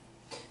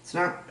 It's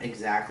not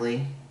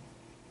exactly,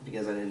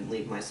 because I didn't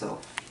leave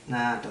myself.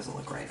 Nah, it doesn't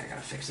look right. I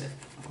gotta fix it.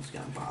 It's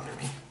gonna bother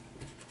me.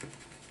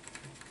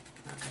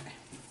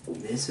 Okay.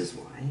 This is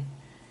why you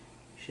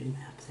should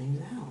map things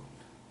out.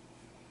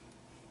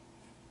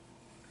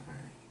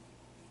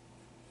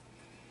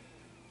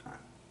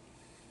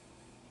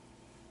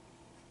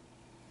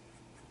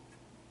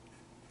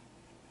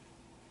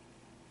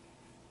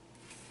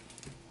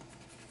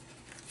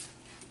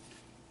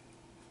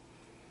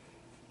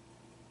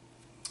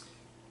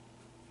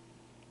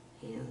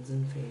 Hands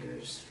and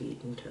fingers,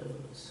 feet and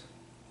toes.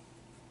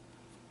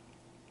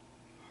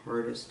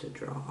 Hardest to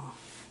draw.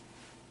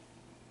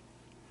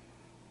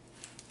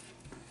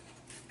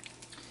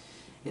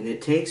 And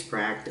it takes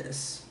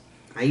practice.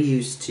 I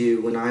used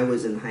to, when I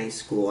was in high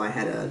school, I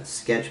had a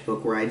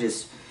sketchbook where I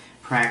just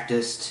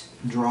practiced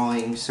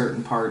drawing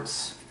certain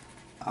parts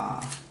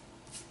of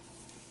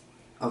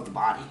the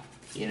body.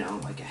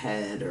 Like a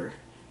head or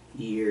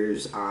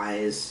ears,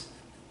 eyes.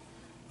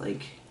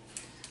 Like,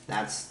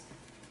 that's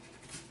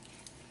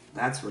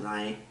what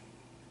I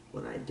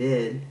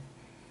did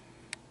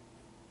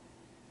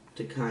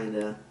to kind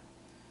of,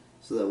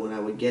 so that when I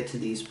would get to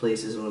these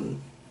places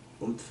when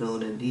I'm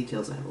filling in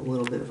details, I have a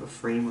little bit of a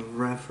frame of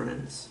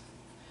reference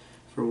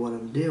for what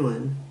I'm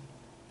doing.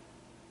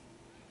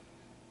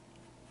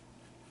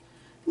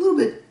 A little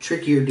bit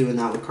trickier doing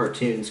that with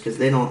cartoons because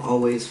they don't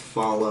always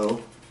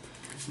follow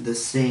the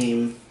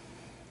same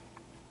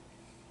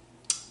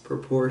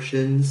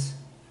proportions.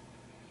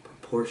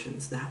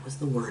 That was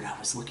the word I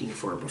was looking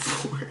for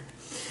before.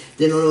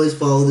 They don't always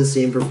follow the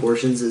same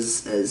proportions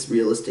as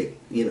realistic,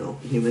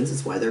 humans.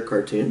 That's why they're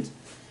cartoons.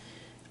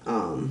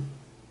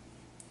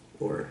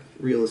 Or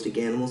realistic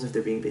animals if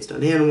they're being based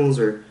on animals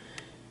or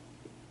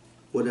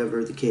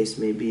whatever the case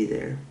may be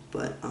there.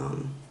 But,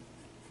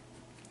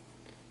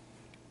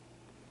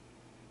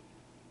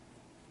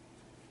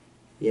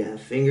 yeah,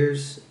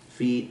 fingers,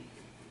 feet,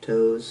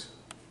 toes,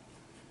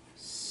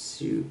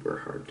 super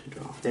hard to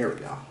draw. There we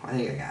go. I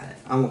think I got it.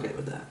 I'm okay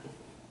with that.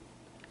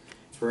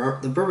 For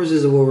the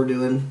purposes of what we're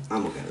doing,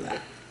 I'm okay with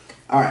that.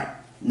 Alright,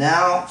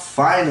 now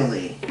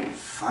finally,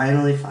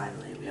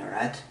 we are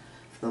at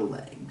the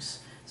legs.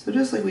 So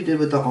just like we did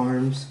with the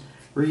arms,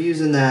 we're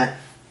using that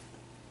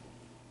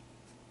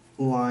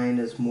line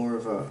as more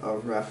of a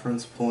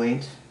reference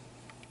point.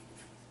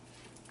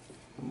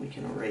 And we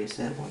can erase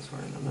it once we're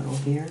in the middle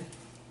here.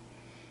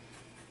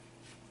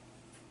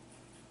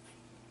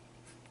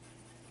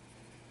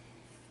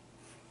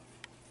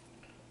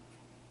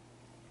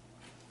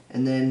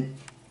 And then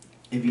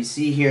if you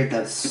see here at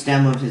the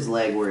stem of his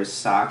leg where his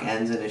sock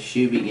ends and his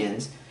shoe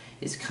begins,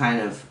 is kind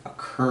of a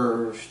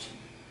curved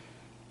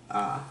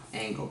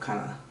angle, kind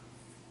of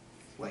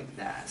like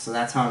that. So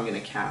that's how I'm going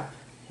to cap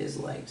his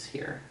legs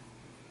here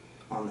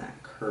on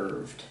that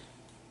curved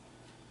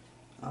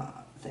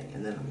thing.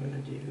 And then I'm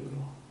going to do,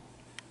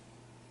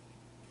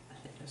 I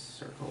think, a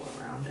circle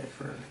around it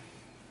for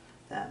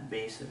that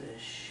base of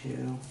his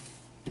shoe.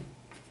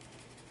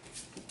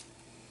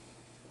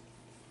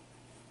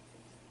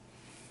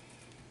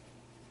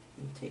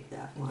 Take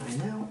that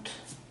line out.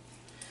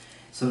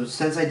 So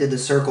since I did the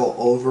circle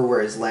over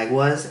where his leg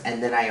was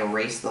and then I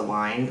erased the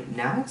line,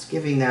 now it's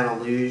giving that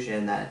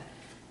illusion that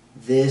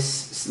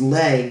this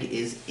leg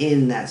is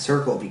in that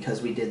circle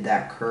because we did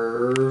that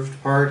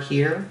curved part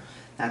here.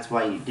 That's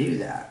why you do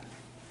that.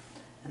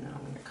 And then I'm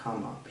going to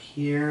come up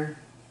here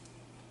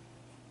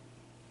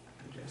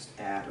and just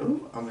add,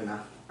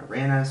 I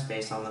ran out of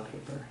space on the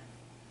paper.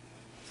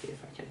 Let's see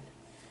if I can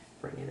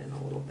bring it in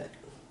a little bit.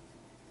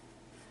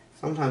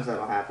 Sometimes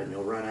that'll happen.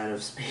 You'll run out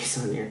of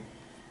space on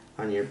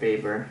your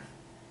paper,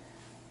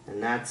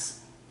 and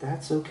that's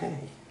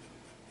okay.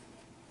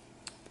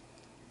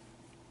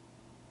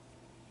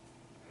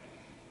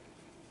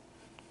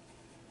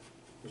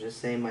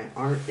 Just say my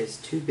art is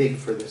too big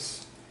for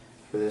this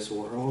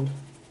world.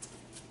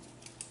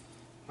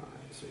 All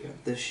right, so we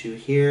got this shoe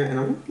here, and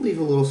I'm gonna leave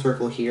a little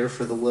circle here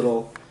for the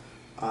little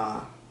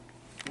the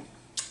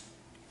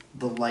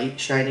light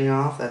shining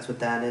off. That's what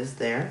that is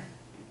there.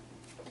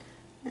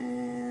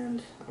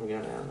 And I'm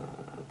gonna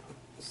put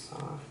the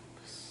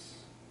socks.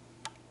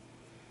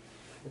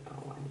 Get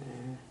a line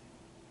there.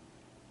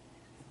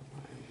 A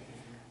line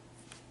there.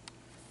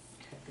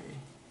 Okay.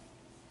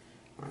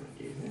 We're gonna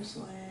do this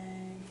leg.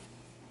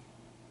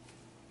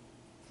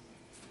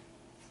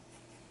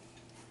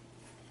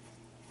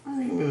 I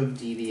think I'm gonna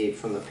deviate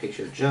from the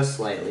picture just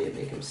slightly and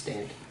make him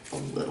stand a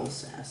little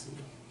sassy.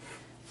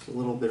 It's a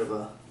little bit of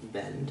a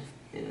bend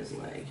in his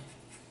leg.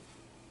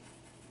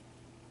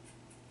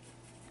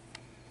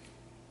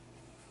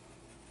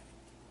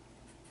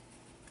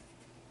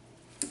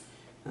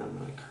 I'm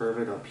going to curve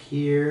it up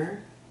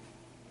here.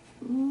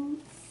 Ooh,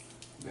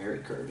 very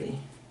curvy.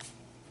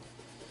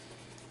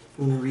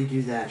 I'm going to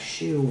redo that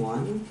shoe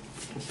one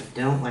because I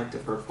don't like the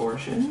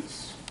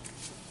proportions.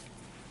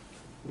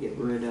 Get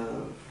rid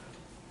of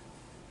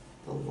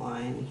the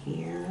line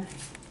here.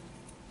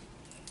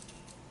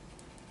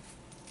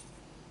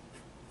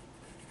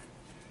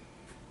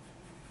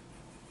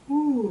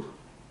 Ooh,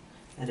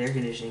 that air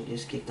conditioning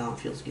just kicked on,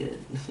 feels good.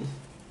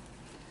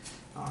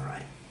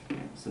 Alright,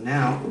 so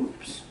now,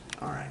 oops.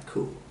 Alright,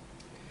 cool.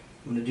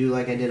 I'm going to do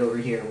like I did over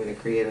here. I'm going to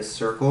create a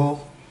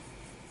circle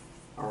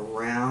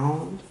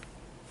around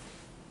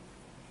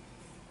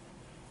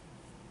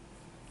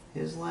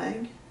his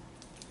leg.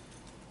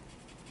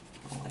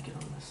 I like it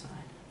on this side.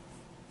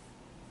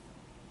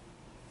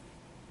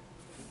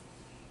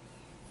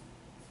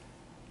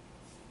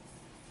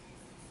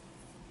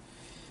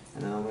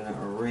 And then I'm going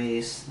to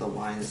erase the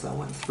lines that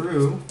went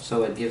through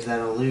so it gives that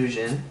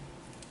illusion.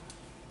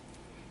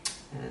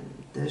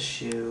 And this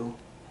shoe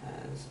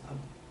has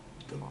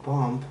the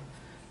bump,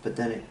 but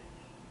then it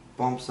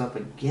bumps up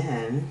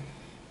again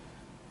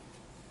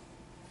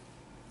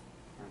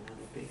for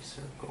another big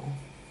circle.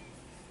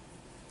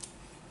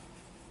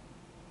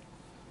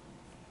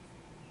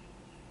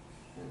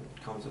 And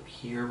it comes up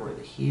here where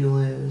the heel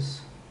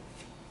is.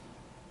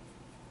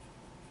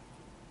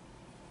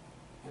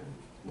 And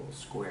a little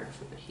square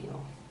for the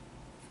heel.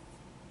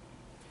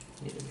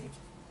 Need to make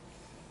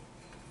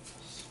a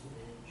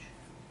smidge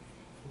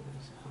of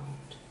this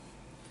out.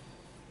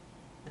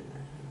 And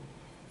then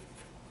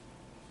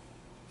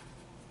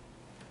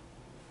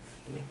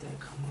make that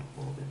come up a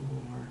little bit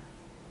more.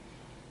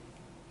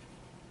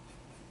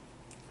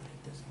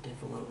 Make this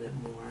dip a little bit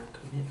more.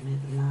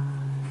 Commitment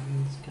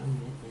lines,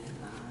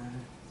 commitment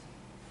lines.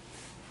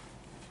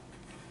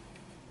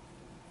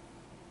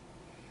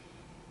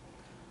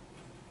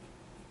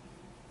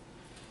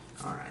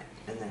 Alright,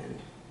 and then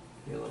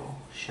your little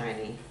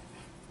shiny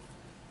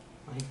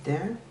light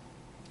there.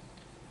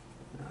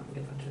 Now I'm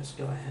gonna just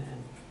go ahead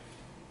and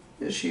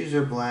the shoes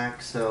are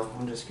black, so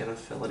I'm just gonna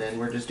fill it in.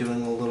 We're just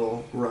doing a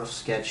little rough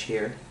sketch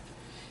here.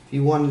 If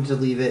you wanted to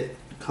leave it,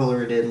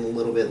 color it in a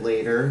little bit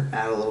later,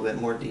 add a little bit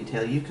more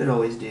detail, you could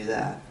always do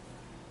that.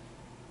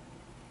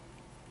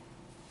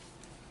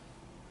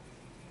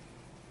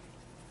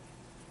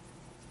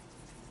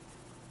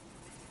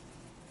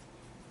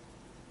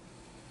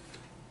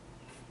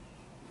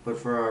 But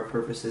for our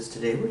purposes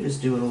today, we're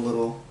just doing a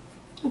little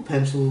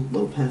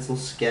pencil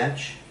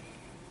sketch.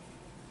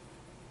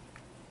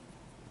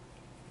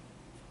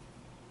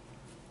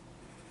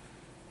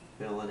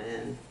 Fill it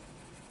in.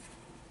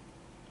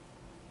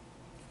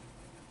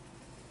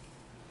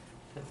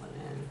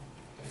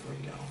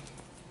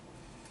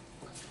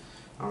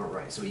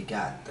 Alright, so we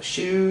got the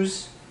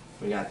shoes,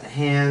 we got the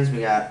hands, we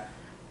got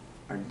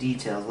our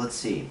details. Let's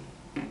see.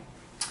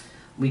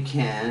 We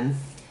can,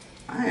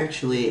 I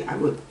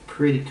was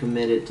pretty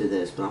committed to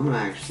this, but I'm going to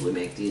actually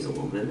make these a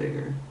little bit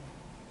bigger.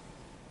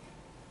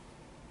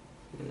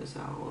 Get this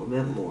out a little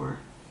bit more.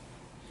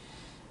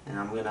 And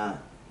I'm going to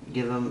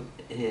give him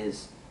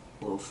his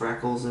little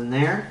freckles in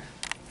there.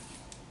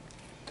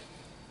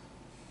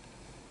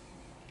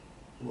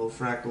 Little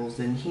freckles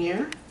in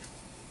here.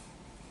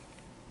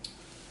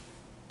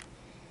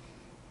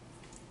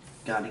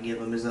 Got to give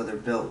him his other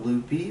belt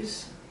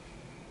loopies.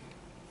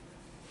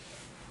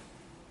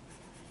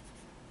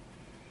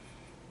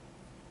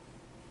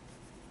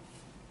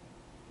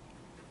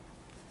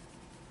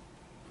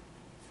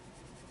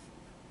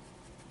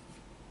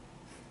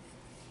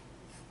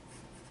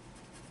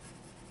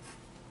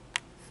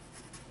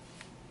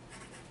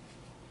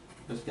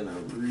 Just gonna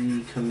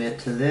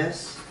recommit to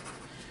this.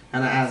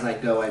 And as I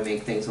go, I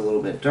make things a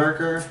little bit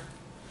darker.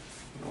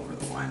 Over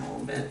the line a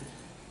little bit.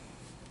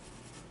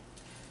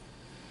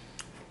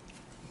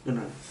 I'm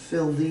gonna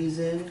fill these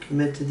in,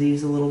 commit to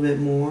these a little bit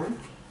more.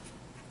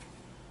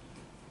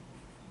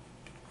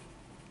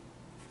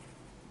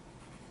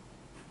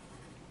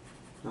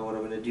 Now what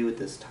I'm gonna do with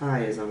this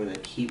tie is I'm gonna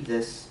keep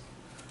this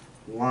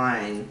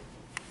line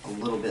a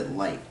little bit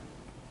light.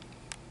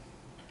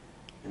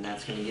 And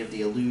that's going to give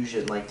the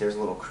illusion like there's a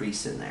little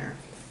crease in there.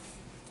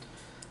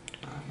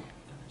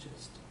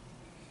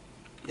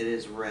 It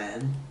is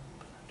red,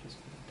 but I'm just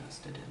going to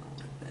dust it in a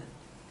little bit.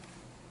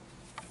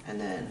 And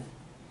then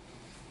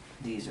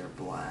these are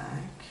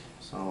black,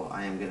 so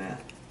I am going to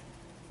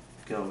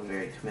go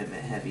very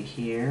commitment heavy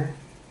here.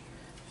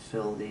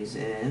 Fill these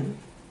in.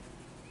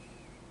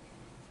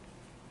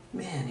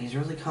 Man, he's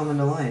really coming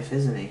to life,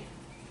 isn't he?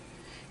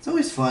 It's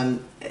always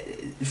fun,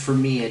 for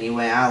me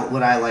anyway.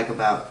 What I like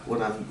about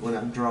when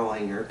I'm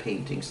drawing or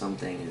painting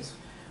something is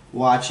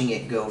watching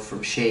it go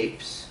from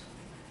shapes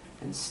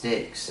and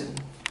sticks and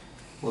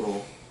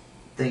little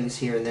things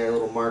here and there,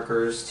 little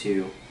markers,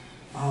 to,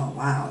 oh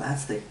wow,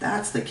 that's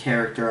the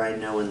character I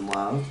know and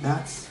love.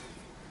 That's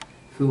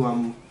who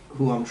I'm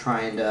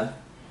trying to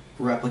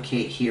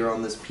replicate here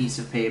on this piece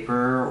of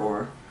paper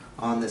or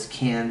on this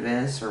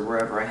canvas or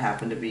wherever I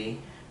happen to be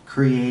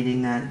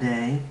creating that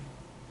day.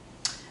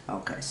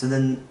 Okay, so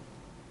then,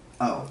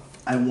 I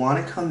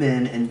want to come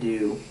in and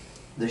do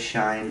the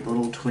shine,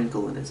 little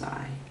twinkle in his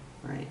eye,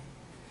 right?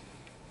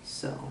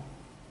 So,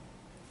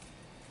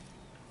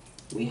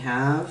 we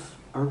have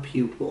our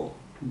pupil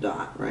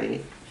dot,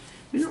 right?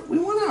 We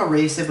want to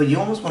erase it, but you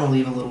almost want to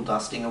leave a little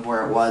dusting of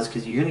where it was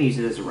because you're going to use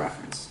it as a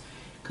reference.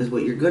 Because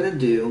what you're going to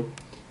do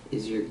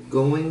is you're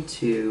going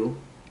to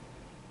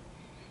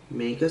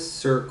make a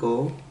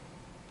circle,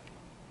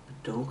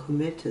 but don't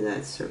commit to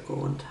that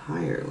circle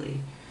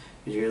entirely.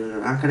 You're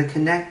not going to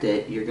connect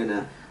it. You're going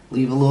to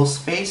leave a little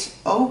space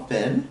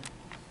open.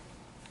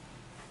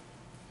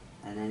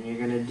 And then you're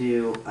going to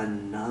do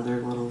another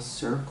little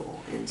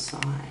circle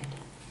inside.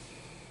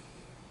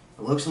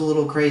 It looks a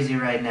little crazy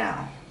right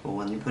now, but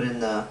when you put in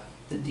the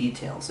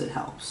details, it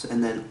helps.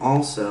 And then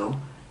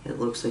also, it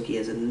looks like he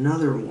has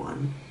another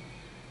one.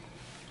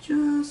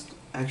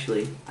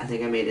 Actually, I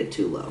think I made it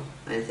too low.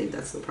 I think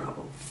that's the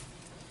problem.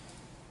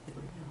 There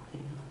we go.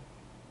 Hang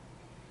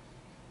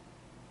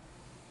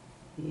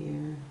on.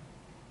 Here,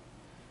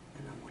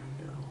 and I want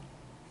to go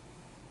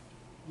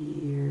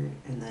here,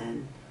 and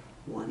then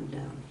one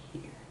down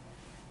here.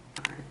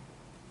 Alright.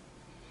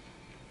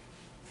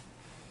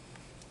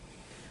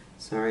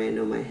 Sorry, I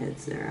know my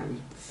head's there.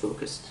 I'm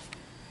focused.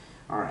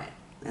 Alright,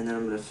 and then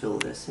I'm going to fill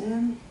this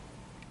in.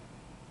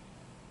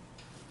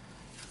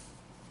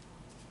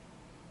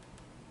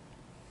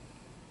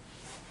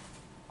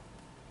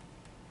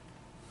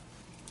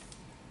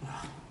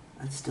 Oh,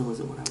 that still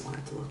isn't what I want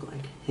it to look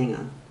like. Hang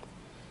on.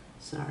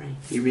 Sorry,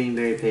 you're being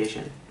very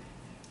patient.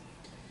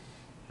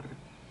 Alright,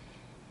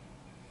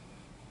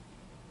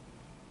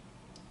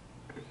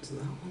 so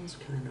that one's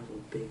kind of a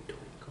big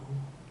twinkle.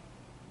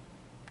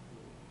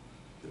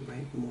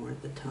 Right more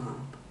at the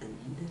top, and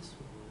this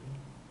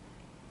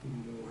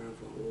one more of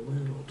a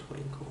little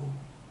twinkle.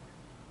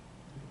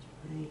 It's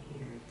right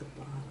here at the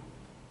bottom.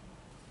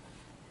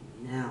 And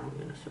now I'm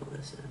going to fill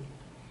this in.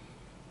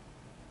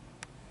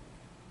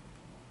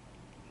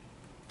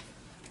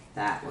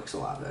 That looks a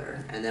lot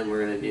better. And then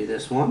we're going to do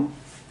this one.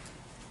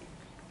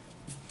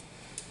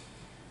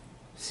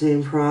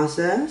 Same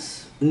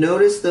process.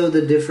 Notice though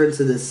the difference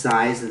in the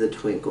size of the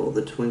twinkle.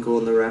 The twinkle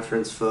in the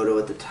reference photo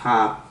at the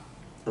top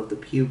of the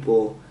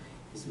pupil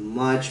is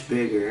much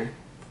bigger.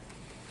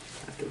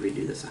 I have to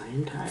redo this eye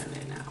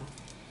entirely now.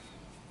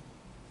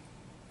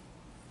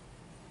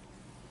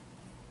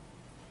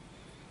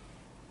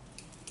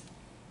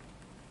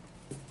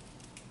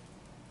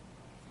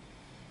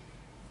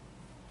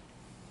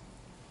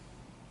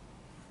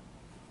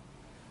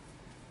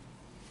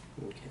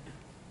 Okay.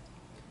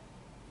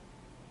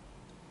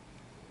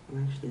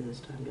 I'm actually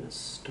this time going to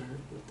start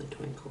with the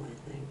twinkle, I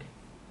think.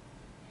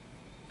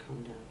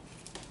 Come down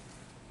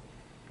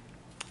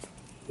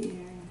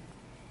here.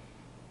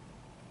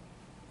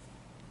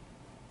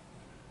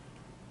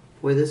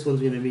 Boy, this one's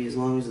going to be as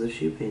long as the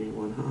shoe painting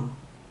one, huh?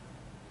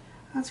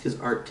 That's because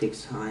art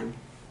takes time.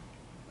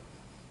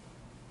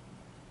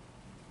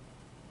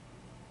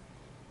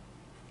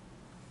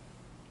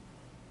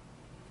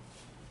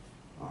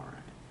 Alright.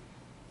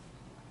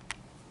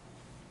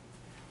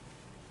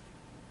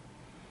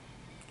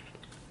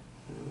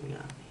 What do we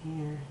got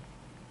here?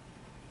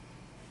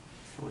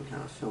 So we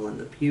kind of fill in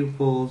the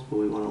pupils, but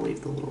we want to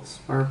leave the little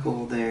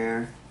sparkle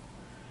there.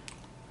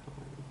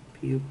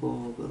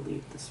 Pupil, but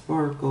leave the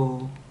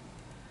sparkle.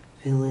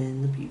 Fill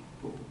in the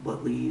pupil,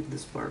 but leave the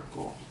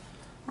sparkle.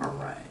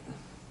 Alright.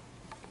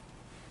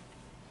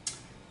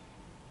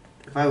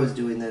 If I was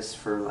doing this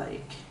for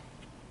like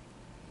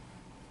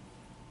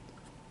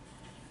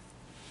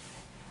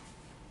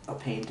a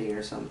painting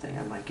or something,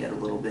 I might get a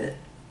little bit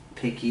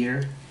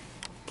pickier.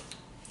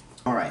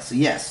 Alright, so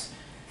yes,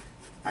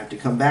 I have to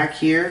come back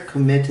here,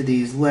 commit to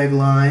these leg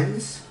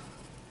lines.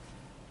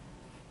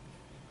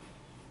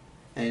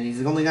 And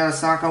he's only got a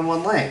sock on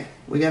one leg.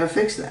 We gotta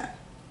fix that.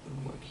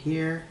 Look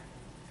here.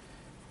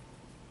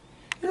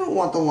 You don't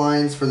want the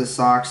lines for the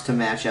socks to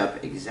match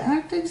up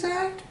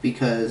exact,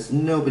 because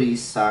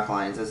nobody's sock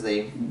lines as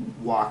they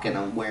walk in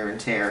on wear and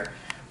tear,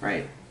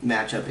 right,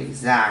 match up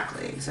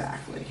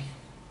exactly.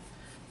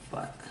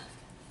 But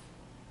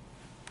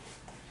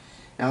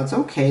now it's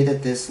okay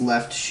that this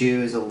left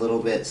shoe is a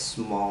little bit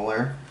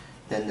smaller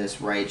than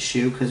this right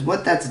shoe, because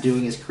what that's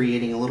doing is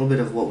creating a little bit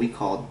of what we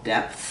call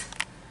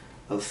depth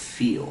of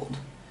field.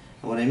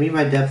 And what I mean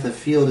by depth of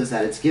field is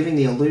that it's giving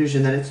the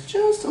illusion that it's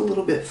just a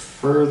little bit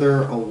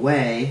further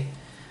away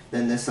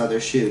than this other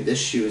shoe. This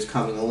shoe is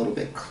coming a little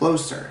bit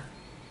closer.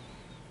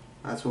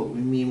 That's what we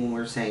mean when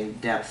we're saying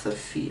depth of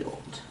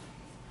field.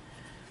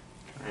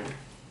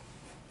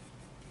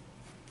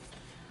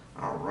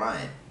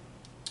 Alright.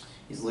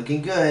 He's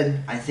looking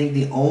good. I think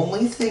the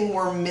only thing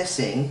we're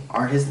missing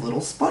are his little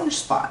sponge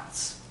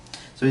spots.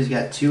 So he's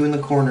got two in the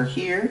corner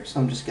here, so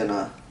I'm just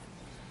gonna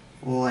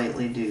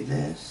lightly do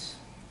this.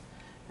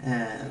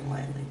 And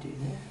lightly do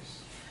this.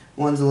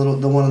 The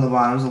one on the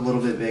bottom is a little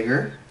bit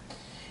bigger.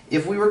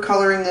 If we were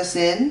coloring this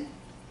in,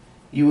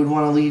 you would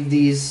want to leave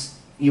these.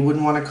 You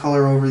wouldn't want to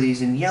color over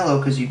these in yellow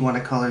because you'd want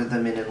to color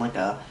them in like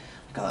a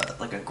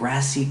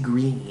grassy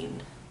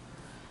green,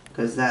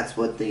 because that's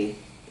what the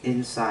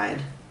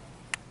inside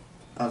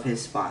of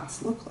his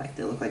spots look like.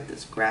 They look like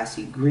this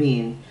grassy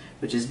green,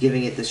 which is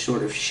giving it this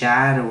sort of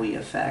shadowy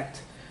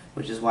effect,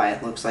 which is why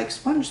it looks like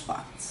sponge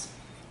spots.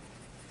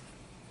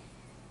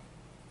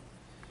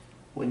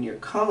 When you're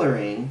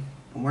coloring,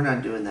 and we're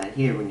not doing that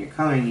here, when you're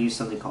coloring, you use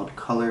something called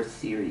color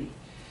theory.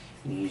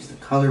 And you use the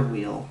color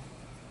wheel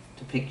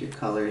to pick your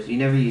colors. You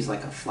never use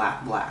like a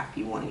flat black.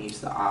 You want to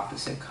use the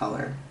opposite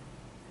color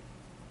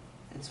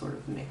and sort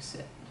of mix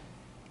it.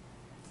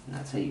 And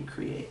that's how you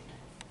create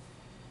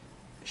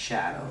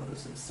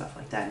shadows and stuff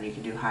like that. And you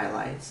can do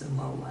highlights and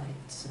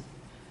lowlights.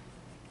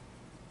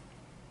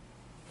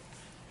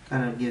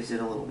 Kind of gives it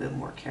a little bit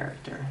more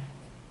character.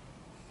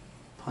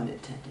 Pun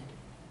intended.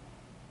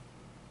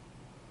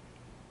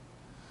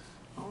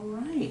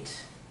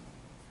 Alright.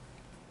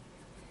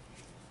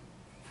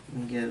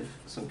 Let me give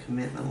some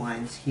commitment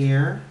lines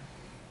here.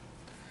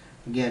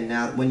 Again,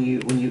 now when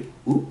you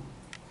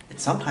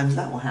sometimes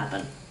that will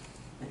happen,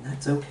 and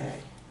that's okay.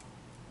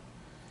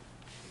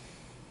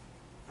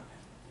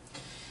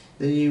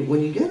 Then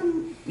when you get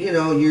them,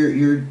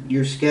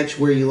 your sketch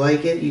where you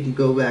like it, you can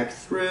go back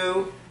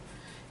through,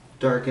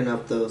 darken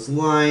up those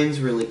lines,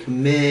 really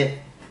commit,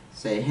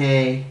 say,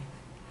 hey,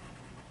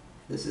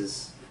 this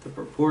is the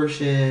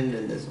proportion,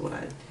 and this is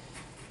what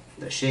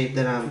the shape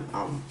that I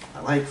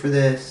like for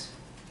this,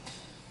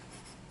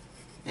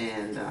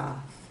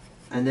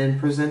 and then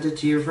present it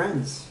to your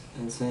friends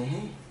and say,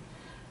 hey,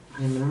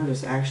 I am an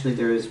artist. Actually,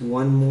 there is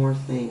one more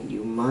thing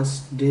you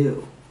must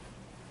do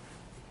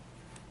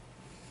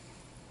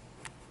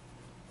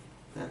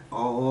that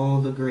all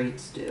the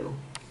greats do,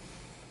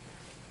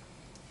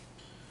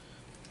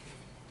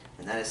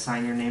 and that is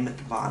sign your name at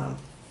the bottom.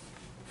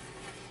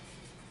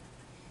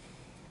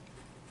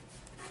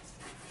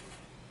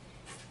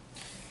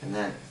 And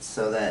that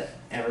so that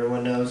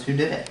everyone knows who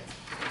did it.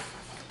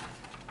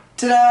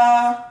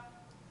 Ta-da!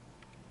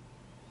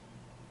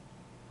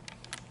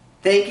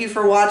 Thank you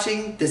for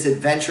watching this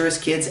Adventurous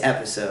Kids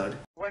episode.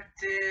 What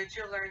did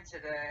you learn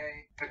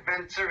today?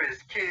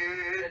 Adventurous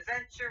Kids!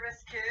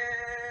 Adventurous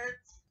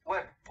Kids!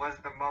 What was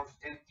the most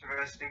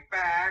interesting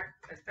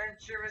fact?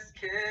 Adventurous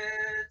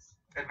Kids!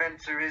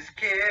 Adventurous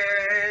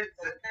Kids!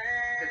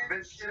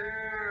 Adventurous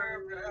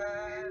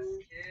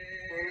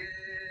Kids!